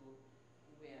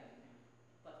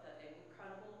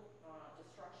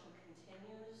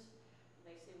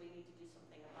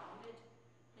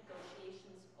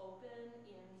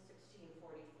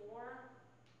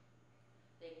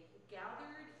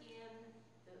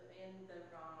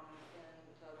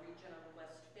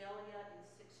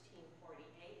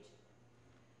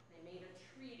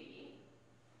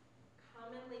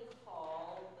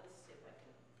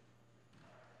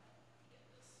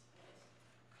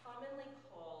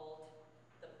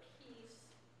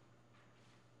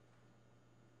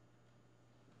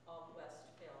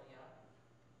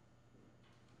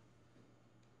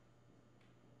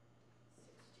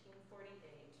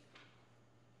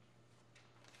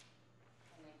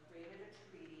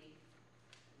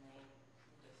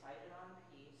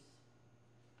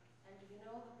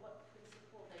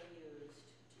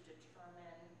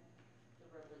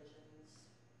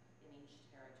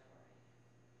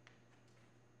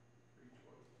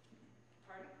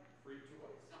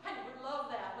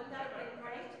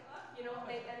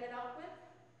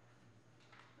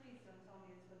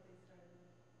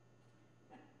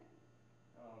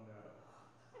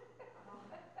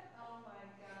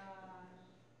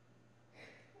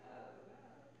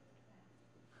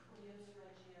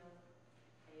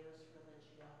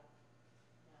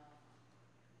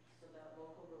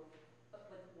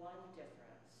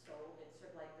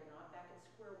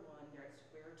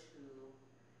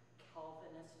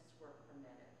Calvinists were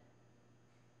permitted.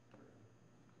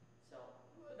 So,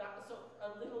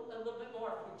 a little bit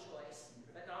more free choice,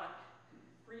 but not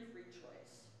free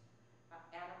choice.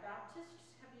 Anabaptists,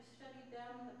 have you studied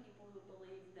them? The people who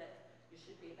believe that you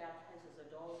should be baptized as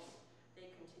adults,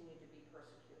 they continue to be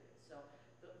persecuted. So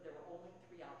there were only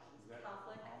 3 options.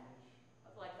 Catholic,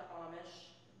 like the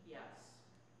Amish, yes.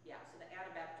 Yeah, so the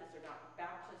Anabaptists are not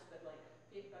Baptists, but like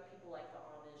people like the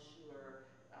Amish who are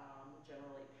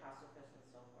generally pacifists and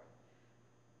so forth.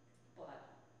 But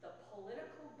the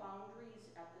political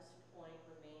boundaries at this point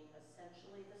remained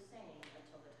essentially the same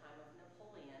until the time of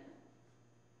Napoleon,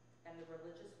 and the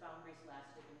religious boundaries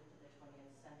lasted into the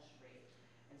 20th century.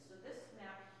 And so this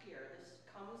map here, this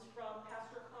comes from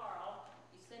Pastor Carl.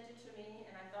 He sent it to me,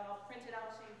 and I thought I'll print it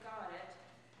out so you've got it.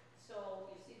 So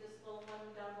you see this little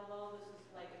one down below? This is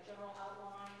like a general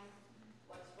outline.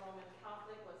 What's Roman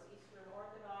Catholic, what's Eastern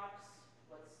Orthodox,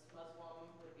 what's Muslim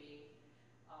would be,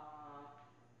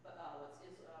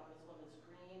 Muslim is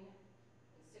green.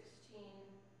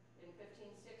 In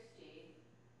 1560,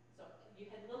 so you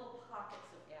had little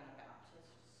pockets of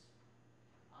Anabaptists,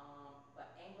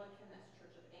 but Anglican, that's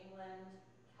Church of England,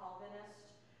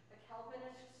 Calvinist. The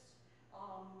Calvinists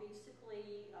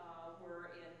basically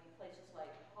were in places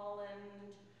like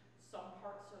Holland, some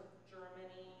parts of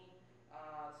Germany,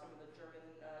 some of the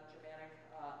Germanic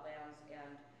lands,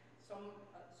 and some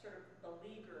sort of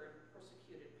beleaguered,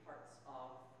 persecuted parts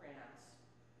of France.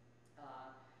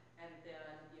 And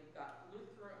then you've got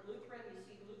Lutheran, you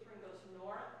see Lutheran goes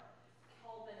north,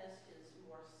 Calvinist is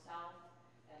more south,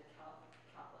 and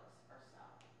Catholics are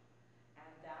south.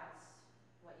 And that's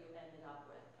what you ended up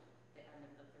with at the end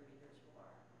of the 30 Years' War.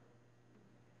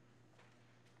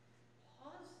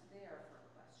 Pause there for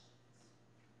questions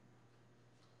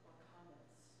or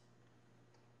comments.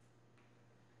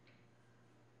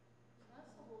 So that's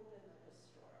a little bit of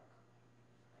historical.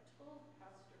 I told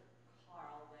Pastor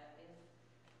Carl that if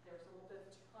there's a little bit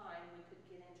of time, we could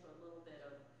get into a little bit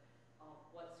of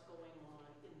what's going on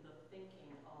in the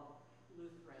thinking of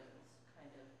Lutherans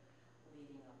kind of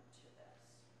leading up to this.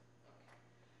 Okay.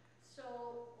 So,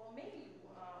 well, maybe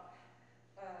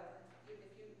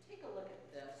if you take a look at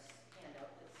this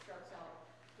handout, it starts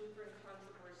out Lutheran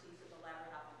Controversies in the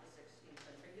latter half of the 16th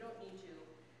century. You don't need to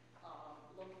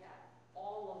look at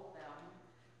all of them,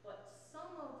 but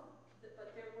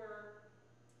but there were,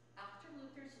 after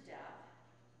Luther's death,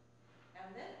 and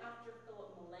then after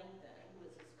Philip Melanchthon, who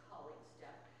was his colleague's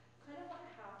death, kind of what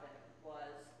happened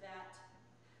was that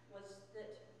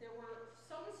there were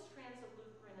some strands of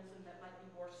Lutheranism that might be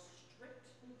more strict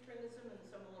Lutheranism and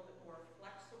some a little bit more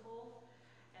flexible.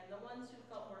 And the ones who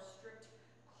felt more strict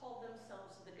called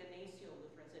themselves the Gnasio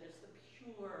Lutherans, and it's the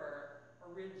pure,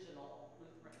 original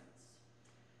Lutherans.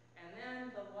 And then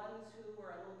the ones who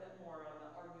were a little bit more on the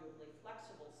arguably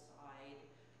flexible side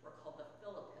were called the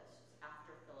Philippists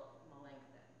after Philip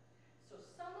Melanchthon. So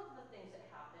some of the things that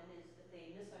happened is that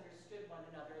they misunderstood one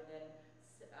another, then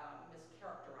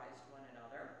mischaracterized one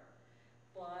another.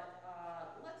 But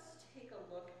let's take a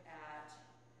look at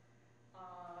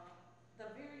the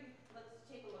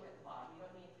bottom. You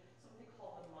don't need something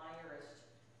called the Mayerist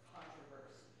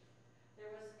controversy. There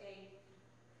was a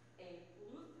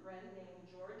Lutheran named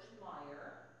George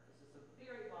Meyer, this is the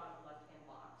very bottom left-hand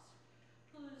box,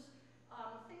 who's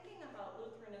thinking about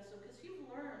Lutheranism, because you've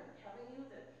learned, haven't you,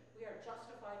 that we are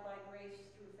justified by grace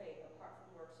through faith apart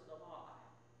from works of the law.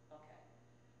 Okay.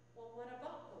 Well, what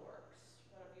about the works?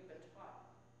 What have you been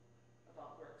taught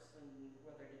about works and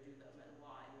whether to do them and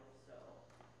why, if so?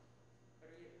 What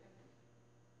are you thinking?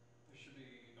 There should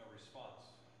be a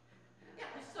response. Yeah,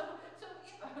 so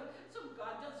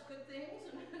God does good things,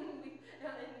 and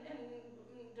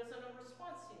doesn't a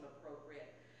response seem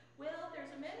appropriate? Well, there's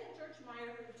a man named George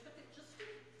Meyer who took it just a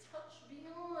touch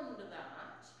beyond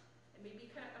that, and maybe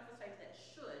kind of emphasized that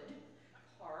should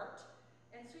part.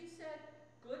 And so he said,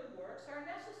 good works are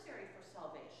necessary for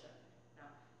salvation. Now,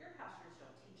 your pastors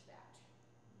don't teach that.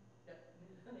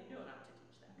 They know not to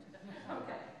teach that.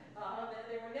 Okay.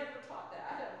 They were never taught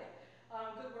that. Okay.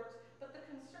 Good works. But the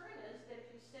concern is that if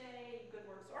you say good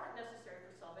works aren't necessary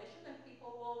for salvation, then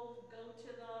people will go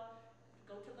to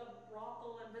the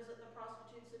brothel and visit the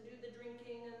prostitutes and do the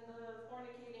drinking and the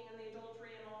fornicating and the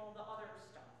adultery and all the other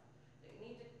stuff. They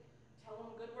need to tell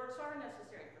them good works are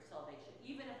necessary for salvation,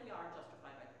 even if we are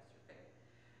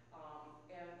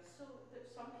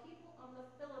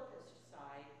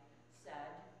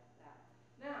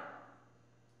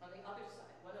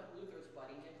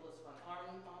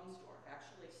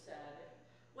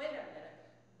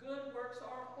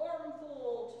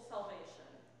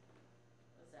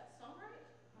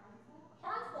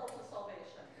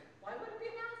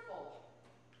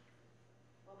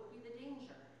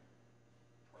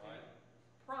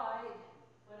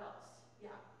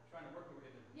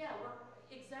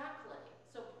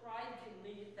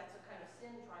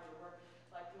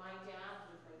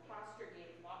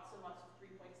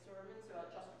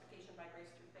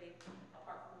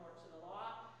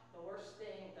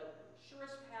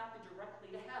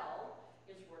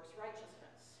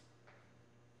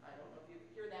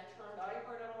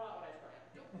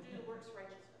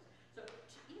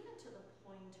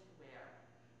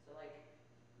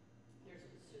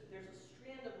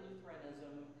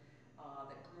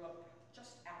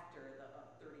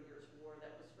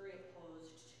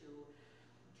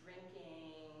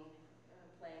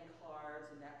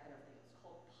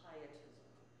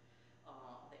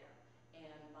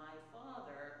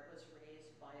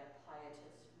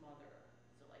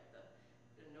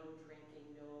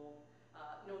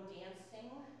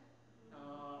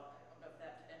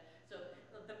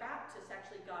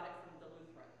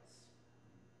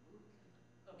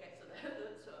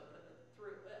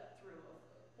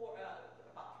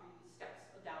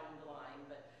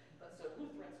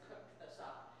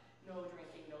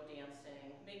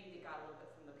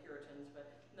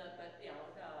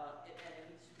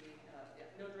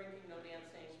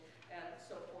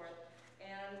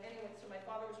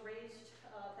was raised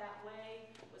that way,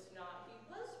 was not, he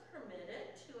was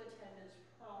permitted to attend his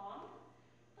prom,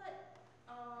 but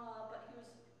he was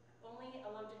only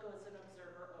allowed to go as an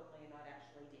observer only, not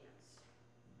actually dance.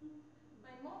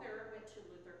 My mother went to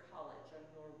Luther College, a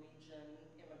Norwegian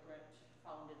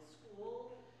immigrant-founded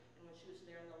school, and when she was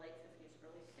there in the late 50s,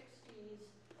 early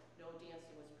 60s, no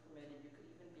dancing was permitted. You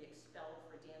could even be expelled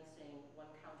for dancing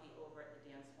one county over at the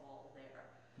dance hall there.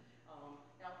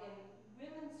 Now, in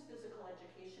women's physical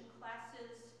education classes,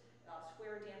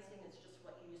 square dancing is just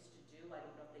what you used to do. I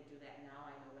don't know if they do that now.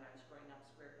 I know when I was growing up,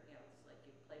 square, you know, it's like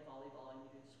you play volleyball and you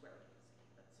do square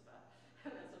dancing.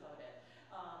 That's about it.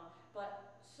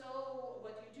 But so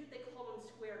what you do, they call them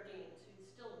square games. You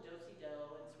still do-si-do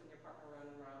and swing your partner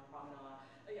around, promenade,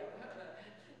 you know,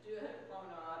 do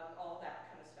promenade, all that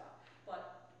kind of stuff.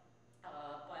 But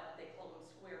they call them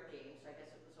square games, so I guess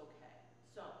it was okay.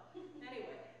 So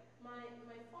anyway,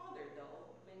 my father,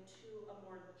 though, went to a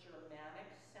more Germanic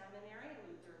seminary,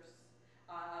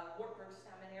 Wartburg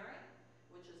Seminary,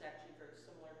 which is actually very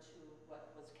similar to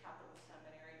what was Capital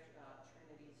Seminary,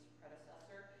 Trinity's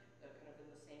predecessor, kind of in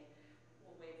the same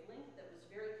wavelength, that was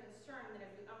very concerned that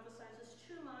if you emphasize this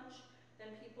too much,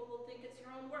 then people will think it's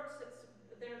your own works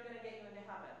they're going to get you into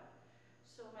heaven.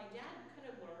 So my dad kind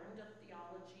of learned a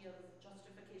theology of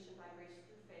justification by grace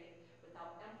through faith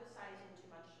without emphasizing too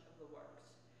much of the works.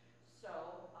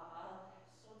 So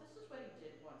this is what he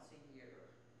did once a year.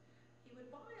 He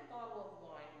would buy a bottle of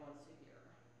wine once a year,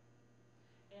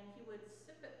 and he would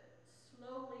sip it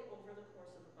slowly over the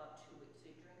course of about 2 weeks. So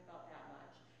he'd drink about that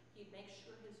much. He'd make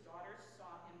sure his daughters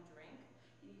saw him drink.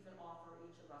 He'd even offer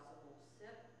each of us a little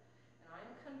sip. And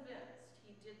I'm convinced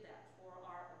he did that for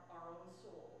our own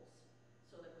souls,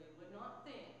 so that we would not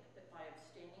think that by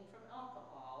abstaining from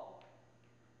alcohol,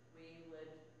 we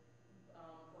would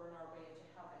earn our way into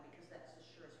heaven, because that's the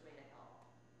surest way to hell.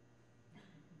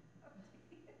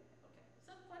 Okay, it's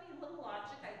a funny little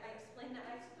logic. I explain that.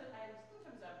 I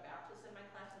sometimes have Baptists in my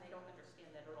class, and they don't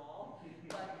understand that at all.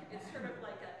 But it's sort of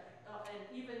like an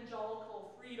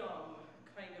evangelical freedom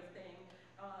kind of thing.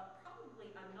 Probably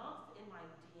enough in my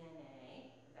DNA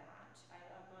that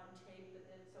I'm on tape, but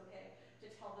it's okay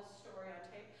to tell this story on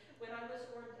tape. When I was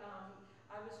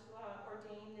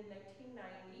ordained in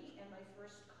 1990, and my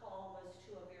first call was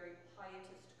to a very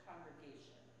pietist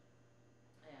congregation.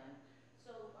 And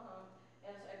so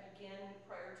as I began,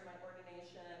 prior to my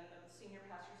ordination, the senior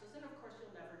pastor says, and of course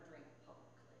you'll never drink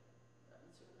publicly.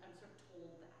 I'm sort of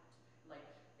told that, like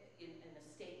in a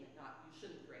statement, not you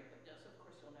shouldn't drink, but yes, of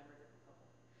course you'll never drink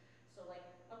publicly. So like,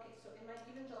 okay, so in my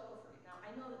evangelical free, now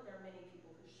I know that there are many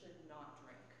people who should not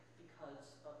drink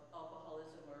because of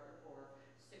alcoholism or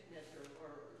sickness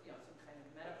or you know, some kind of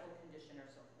medical condition or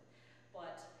something.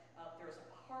 But there's a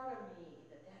part of me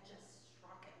that just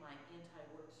struck at my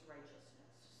anti-works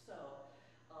righteousness. So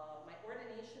my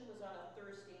ordination was on a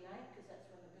Thursday night, because that's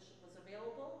when the bishop was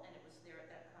available, and it was there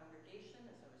at that congregation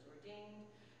as I was ordained.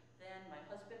 Then my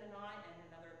husband and I, and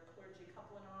another clergy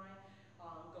couple and I,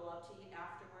 go out to eat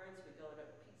afterwards. We go to a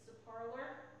pizza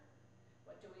parlor.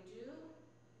 What do?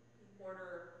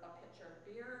 Order a pitcher of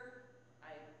beer.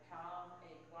 I have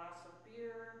a glass of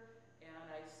beer, and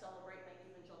I celebrate my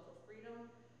evangelical freedom.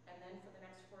 And then for the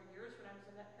next 4 years, when I was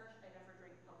in that parish, I never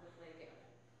drink publicly again.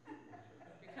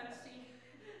 You kind of see?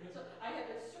 So I had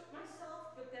to assert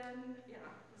myself, but then, yeah.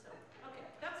 So okay,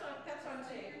 that's on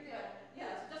tape.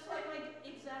 Yes, just like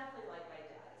exactly like my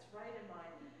dad. It's right in my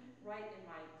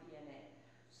DNA.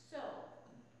 So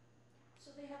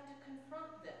they have to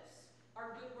confront this.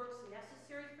 Are good works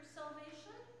necessary for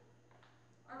salvation?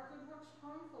 Are good works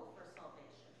harmful for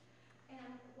salvation?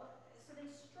 And so they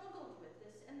struggled with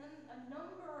this, and then a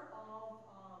number of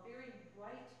very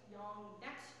bright, young,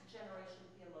 next generation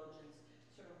theologians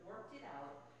sort of worked it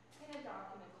out in a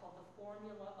document called the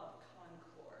Formula of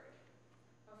Concord.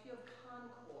 Now, if you have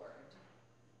concord,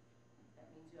 that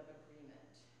means you have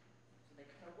agreement. So they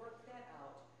kind of worked that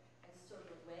out, and so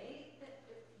the way that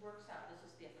it works out, this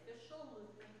is the official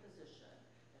Lutheran position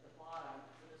at the bottom.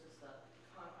 So this is the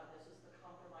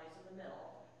compromise in the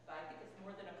middle. But I think it's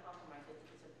more than a compromise. I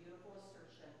think it's a beautiful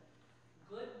assertion.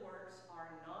 Good works are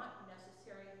not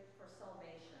necessary for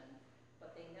salvation,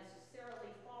 but they necessarily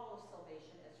follow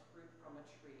salvation as fruit from a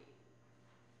tree.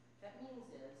 That means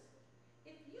is,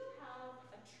 if you have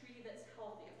a tree that's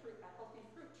healthy, a healthy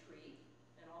fruit tree,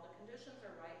 and all the conditions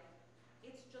are right,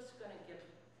 it's just going to give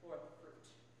forth fruit.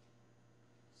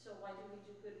 So why do we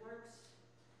do good works?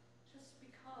 Just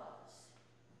because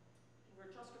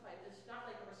we're justified. It's not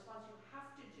like a response you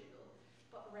have to do,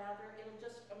 but rather it'll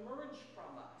just emerge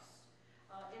from us.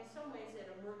 In some ways, it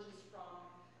emerges from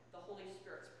the Holy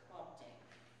Spirit's prompting.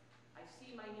 I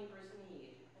see my neighbor's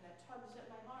need.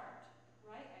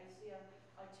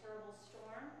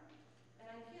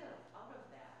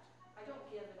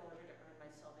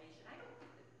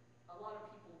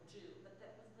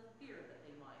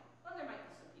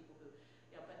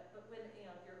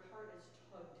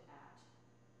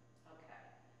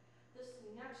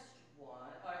 next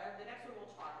one, or the next one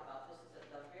we'll talk about, this is at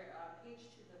the page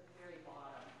to the very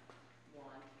bottom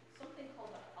one, something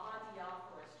called the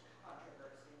adiaphorist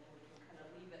controversy, and we can kind of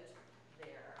leave it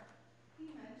there.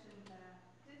 He mentioned that.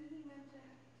 Didn't he mention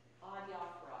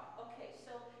Adiaphora. Okay,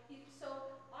 so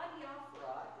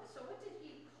adiaphora, so what did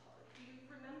he call it? Do you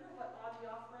remember what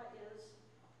adiaphora is?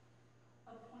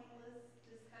 a pointless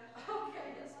discussion?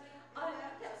 Okay, yes.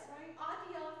 Yes, right?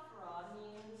 Adiaphora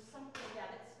means something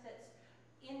that's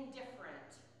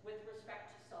indifferent with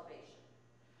respect to salvation.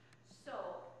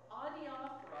 So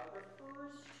adiaphora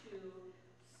refers to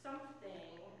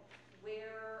something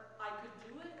where I could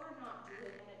do it or not do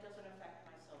it and it doesn't affect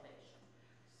my salvation.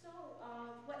 So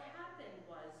what happened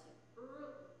was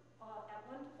at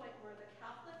one point where the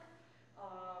Catholics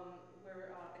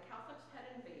had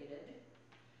invaded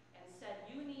and said,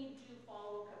 you need to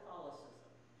follow Catholicism.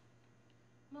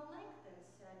 Melanchthon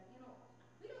said, we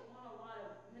don't want a lot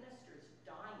of ministers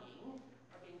dying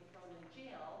or being thrown in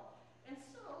jail, and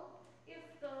so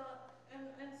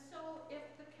if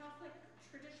the Catholic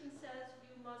tradition says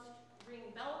you must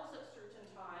ring bells at certain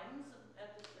times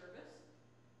at the service,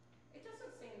 it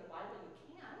doesn't say in the Bible you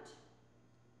can't.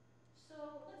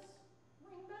 So let's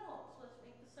ring bells. Let's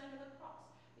make the sign of the cross.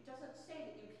 It doesn't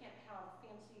say that you can't have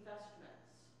fancy vestments.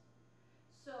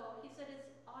 So he said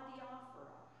it's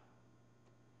adiaphora.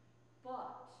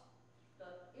 But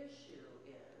the issue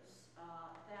is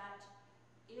that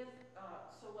if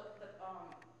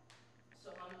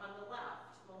on the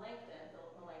left,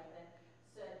 Philip Melanchthon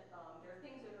said there are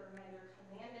things that are neither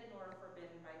commanded nor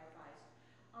forbidden by Christ.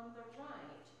 On the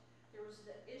right, there was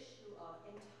the issue of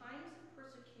in times of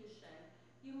persecution,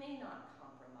 you may not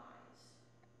compromise.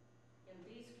 In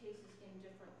these cases,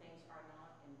 indifferent things are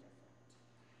not indifferent.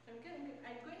 So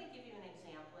I'm going to give you an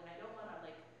example, and I don't want to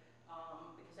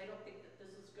because I don't think that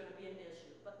this is going to be an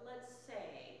issue, but let's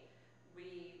say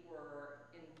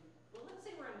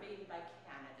we're invaded by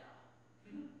Canada,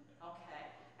 okay?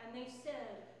 And they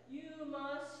said, you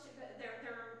must, they're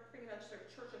pretty much their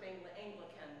Church of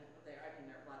Anglican there. I mean,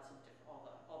 there are lots of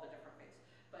all the different faiths.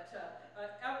 But,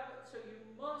 so you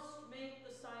must make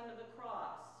the sign of the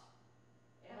cross.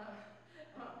 And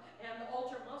the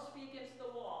altar must be against the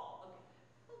wall. Okay.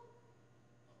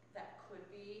 That could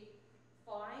be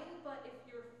fine, but if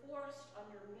you're forced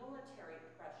under military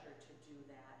pressure to do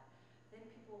that, then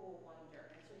people will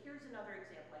wonder. And so here's another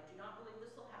example. I do not believe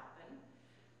this will happen,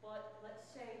 but let's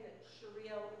say that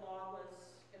Sharia law was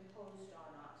imposed on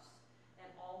us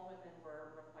and all women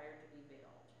were required to be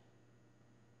veiled.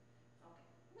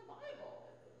 Okay. In the Bible,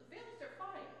 the veils are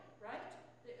fine, right?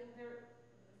 And they're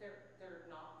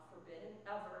not forbidden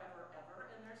ever, ever,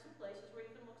 ever. And there's some places where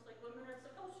it even looks like women are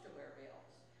supposed to wear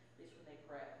veils, at least when they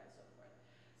pray and so forth.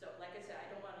 So like I said, I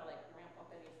don't want to ramp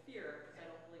up any fear because I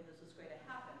don't believe this is going to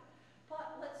happen.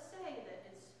 But let's say that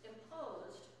it's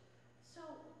imposed. So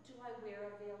do I wear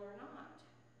a veil or not?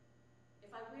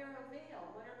 If I wear a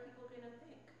veil, what are people going to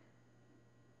think?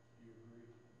 You agree?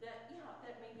 That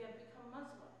maybe I've become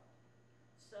Muslim.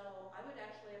 So I would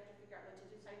actually have to figure out what to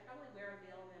do. So I'd probably wear a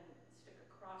veil and then stick a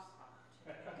cross on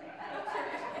it.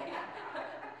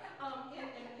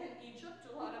 In Egypt,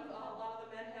 a lot of the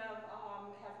men have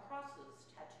crosses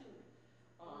tattooed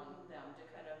on them to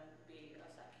kind of be a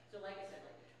sign. So like I said,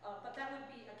 but that would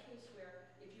be a case where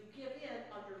if you give in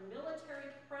under military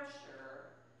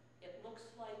pressure, it looks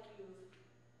like you've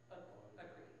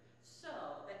agreed.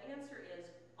 So the answer is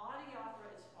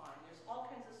adiaphora is fine. There's all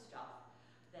kinds of stuff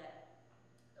that,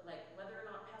 like whether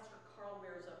or not Pastor Carl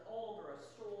wears an alb or a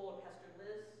stole, or Pastor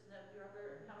Liz, your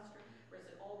other pastor, wears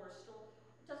an alb or a stole,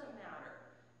 it doesn't matter.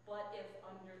 But if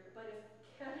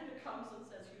Canada comes and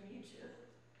says you need to,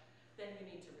 then you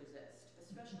need to resist,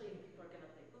 especially if people are going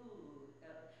to think, ooh.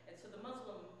 And so the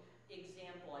Muslim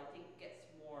example, I think, gets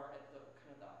more at the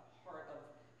kind of the heart of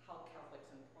how Catholics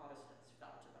and Protestants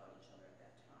felt about each other at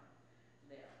that time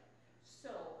there.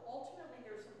 So ultimately,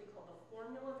 there's something called the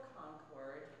Formula of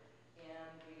Concord,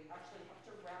 and we actually have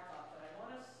to wrap up, but I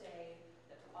want to say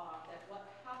that, that what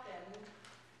happened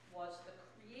was the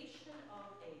creation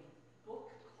of a book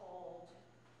called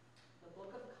the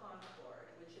Book of Concord,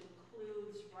 which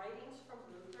includes writings from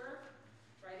Luther,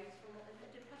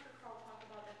 did Pastor Carl talk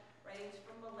about that? Writings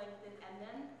from Melanchthon, and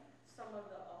then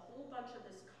a whole bunch of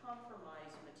this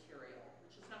compromise material,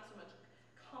 which is not so much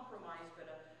compromise, but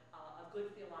a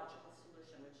good theological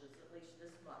solution, which is at least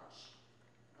this much.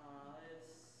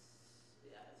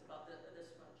 It's about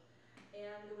this much.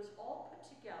 And it was all put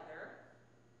together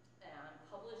and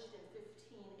published in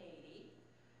 1580.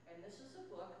 And this is a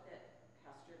book that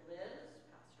Pastor Liz,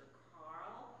 Pastor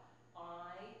Carl,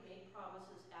 I made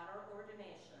promises at our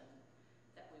ordination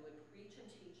that we would preach and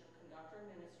teach and conduct our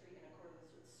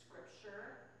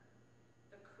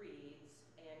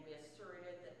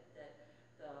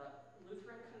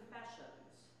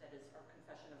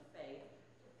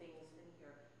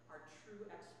true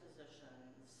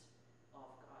expositions of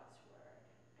God's Word.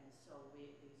 And so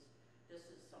this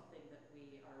is something that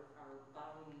we are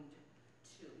bound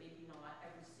to, maybe not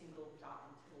every single jot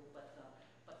and tittle, but the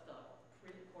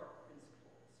core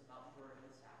principles about Word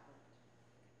and Sacrament.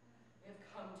 We have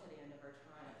come to the end of our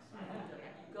time, so I have to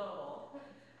let you go.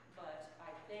 But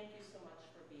I thank you so much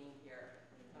for being here.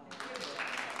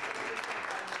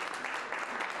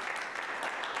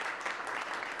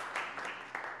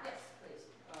 Yes,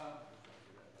 please.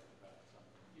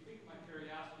 You piqued my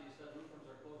curiosity. You said Lutherans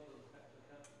are closer to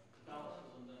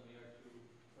Catholicism than we are to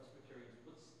Presbyterians.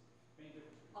 What's the main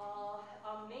difference?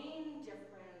 A main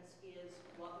difference is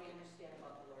what we understand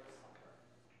about the Lord's Supper.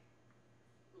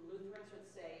 Lutherans would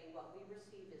say what we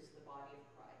receive is the body of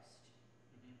Christ.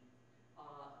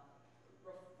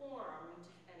 Reformed,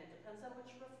 and it depends on which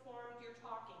Reformed you're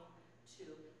talking to,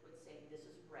 would say this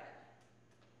is bread,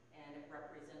 and it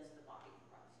represents the body of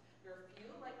Christ. There are a few,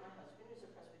 like my husband, who's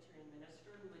a Presbyterian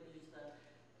minister, who would use the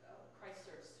Christ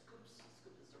sort of scoop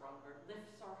is the wrong word,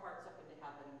 lifts our hearts up into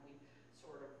heaven, and we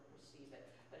sort of receive it.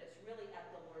 But it's really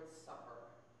at the Lord's Supper.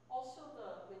 Also,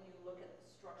 when you look at the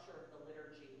structure of the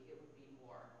liturgy, it would be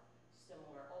more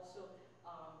similar. Also,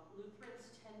 Lutherans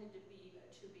tended to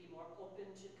be more open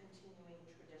to continuing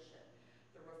tradition.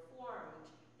 The Reformed,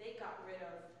 they got rid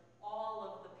of all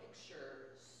of the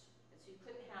pictures. And so you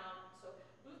couldn't have, so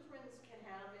Lutherans can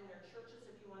have in their churches,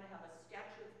 if you want to have a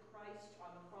statue of Christ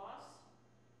on the cross,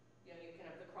 you know, you can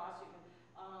have the cross, you can,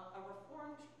 a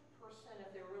Reformed person,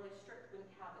 if they were really strict, wouldn't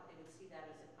have it. They would see that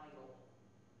as an idol.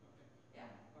 Okay.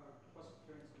 Yeah. Are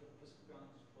Presbyterians and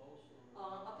Episcopalians close?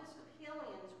 Or?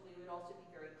 Episcopalians we would also be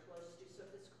very close to, so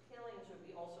Episcopalians would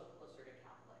be also closer to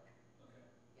Catholic. Okay.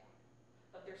 Yeah.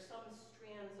 But there's some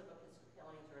strands of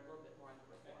Episcopalians are a little bit more on the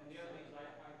Reformed. And the other thing is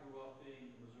I grew up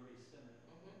being the Missouri Synod.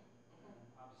 And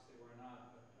obviously we're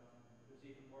not, but there's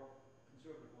even more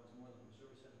conservative ones, more than the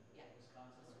Missouri Synod. Yeah.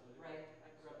 Wisconsin. Right. I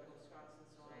grew up in Wisconsin,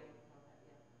 so I know that,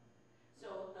 yeah.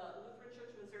 So the Lutheran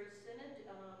Church Missouri Synod,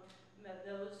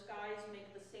 those guys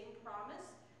make the same promise,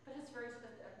 but it's very,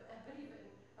 but even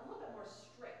a little bit more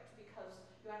strict, because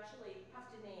you actually have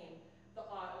to name the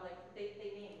like they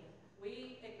name.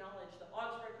 We acknowledge the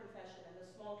Augsburg Confession and the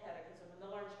Small Catechism and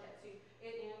the Large Catechism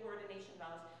in ordination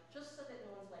vows, just so that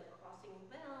no one's like crossing.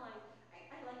 Well,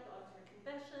 I like the Augsburg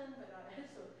Confession, but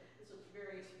so this was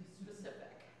very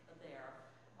specific there.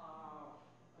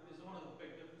 Is one of the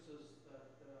big differences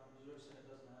that Missouri Synod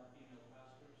doesn't have female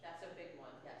pastors? That's a big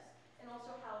one, yes. And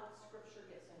also how Scripture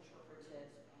gets interpreted.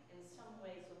 In some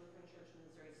ways, the Lutheran Church and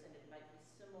Missouri Synod might be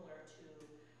similar to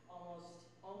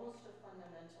almost a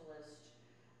fundamentalist,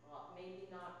 maybe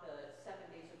not the 7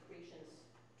 days of creation's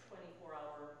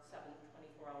 24-hour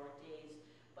days,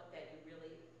 but that you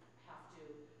really have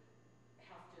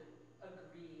to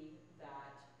agree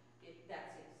that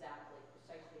that's exactly,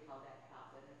 precisely how that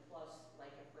happened. And plus,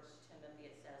 like in 1 Timothy,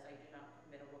 it says, I do not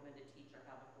permit a woman to teach or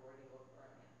have authority over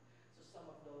a man. So some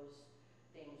of those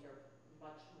things are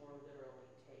much more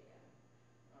literally taken.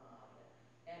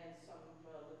 And in some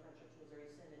Lutheran Church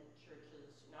Missouri Synod churches,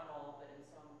 not all, but in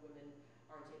some, women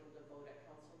aren't able to vote at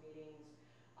council meetings.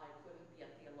 I couldn't be a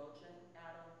theologian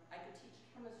at a, I could teach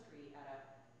chemistry at a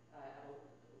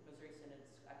Missouri Synod,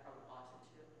 I probably oughtn't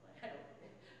to,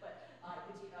 but I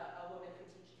could a woman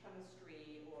could teach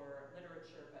chemistry or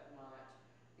literature, but not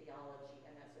theology,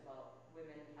 and that's about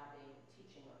women having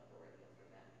teaching authority over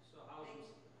men. So how's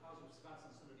the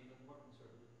Wisconsin Synod even more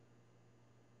conservative?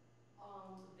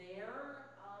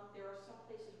 There are some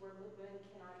places where women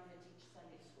cannot even teach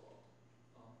Sunday school.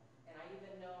 Oh. And I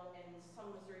even know in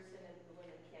some Missouri Synod, the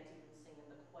women can't even sing in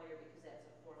the choir because that's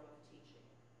a form of teaching.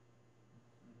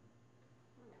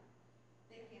 Yeah.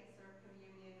 They can't serve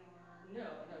communion or? No,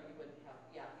 you wouldn't have,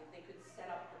 yeah, they could set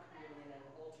up the communion and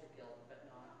altar guild, but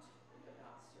not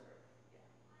serve, yeah.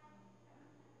 Okay.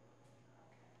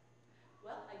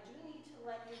 Well, I do need to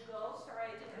let you go.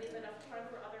 Sorry I didn't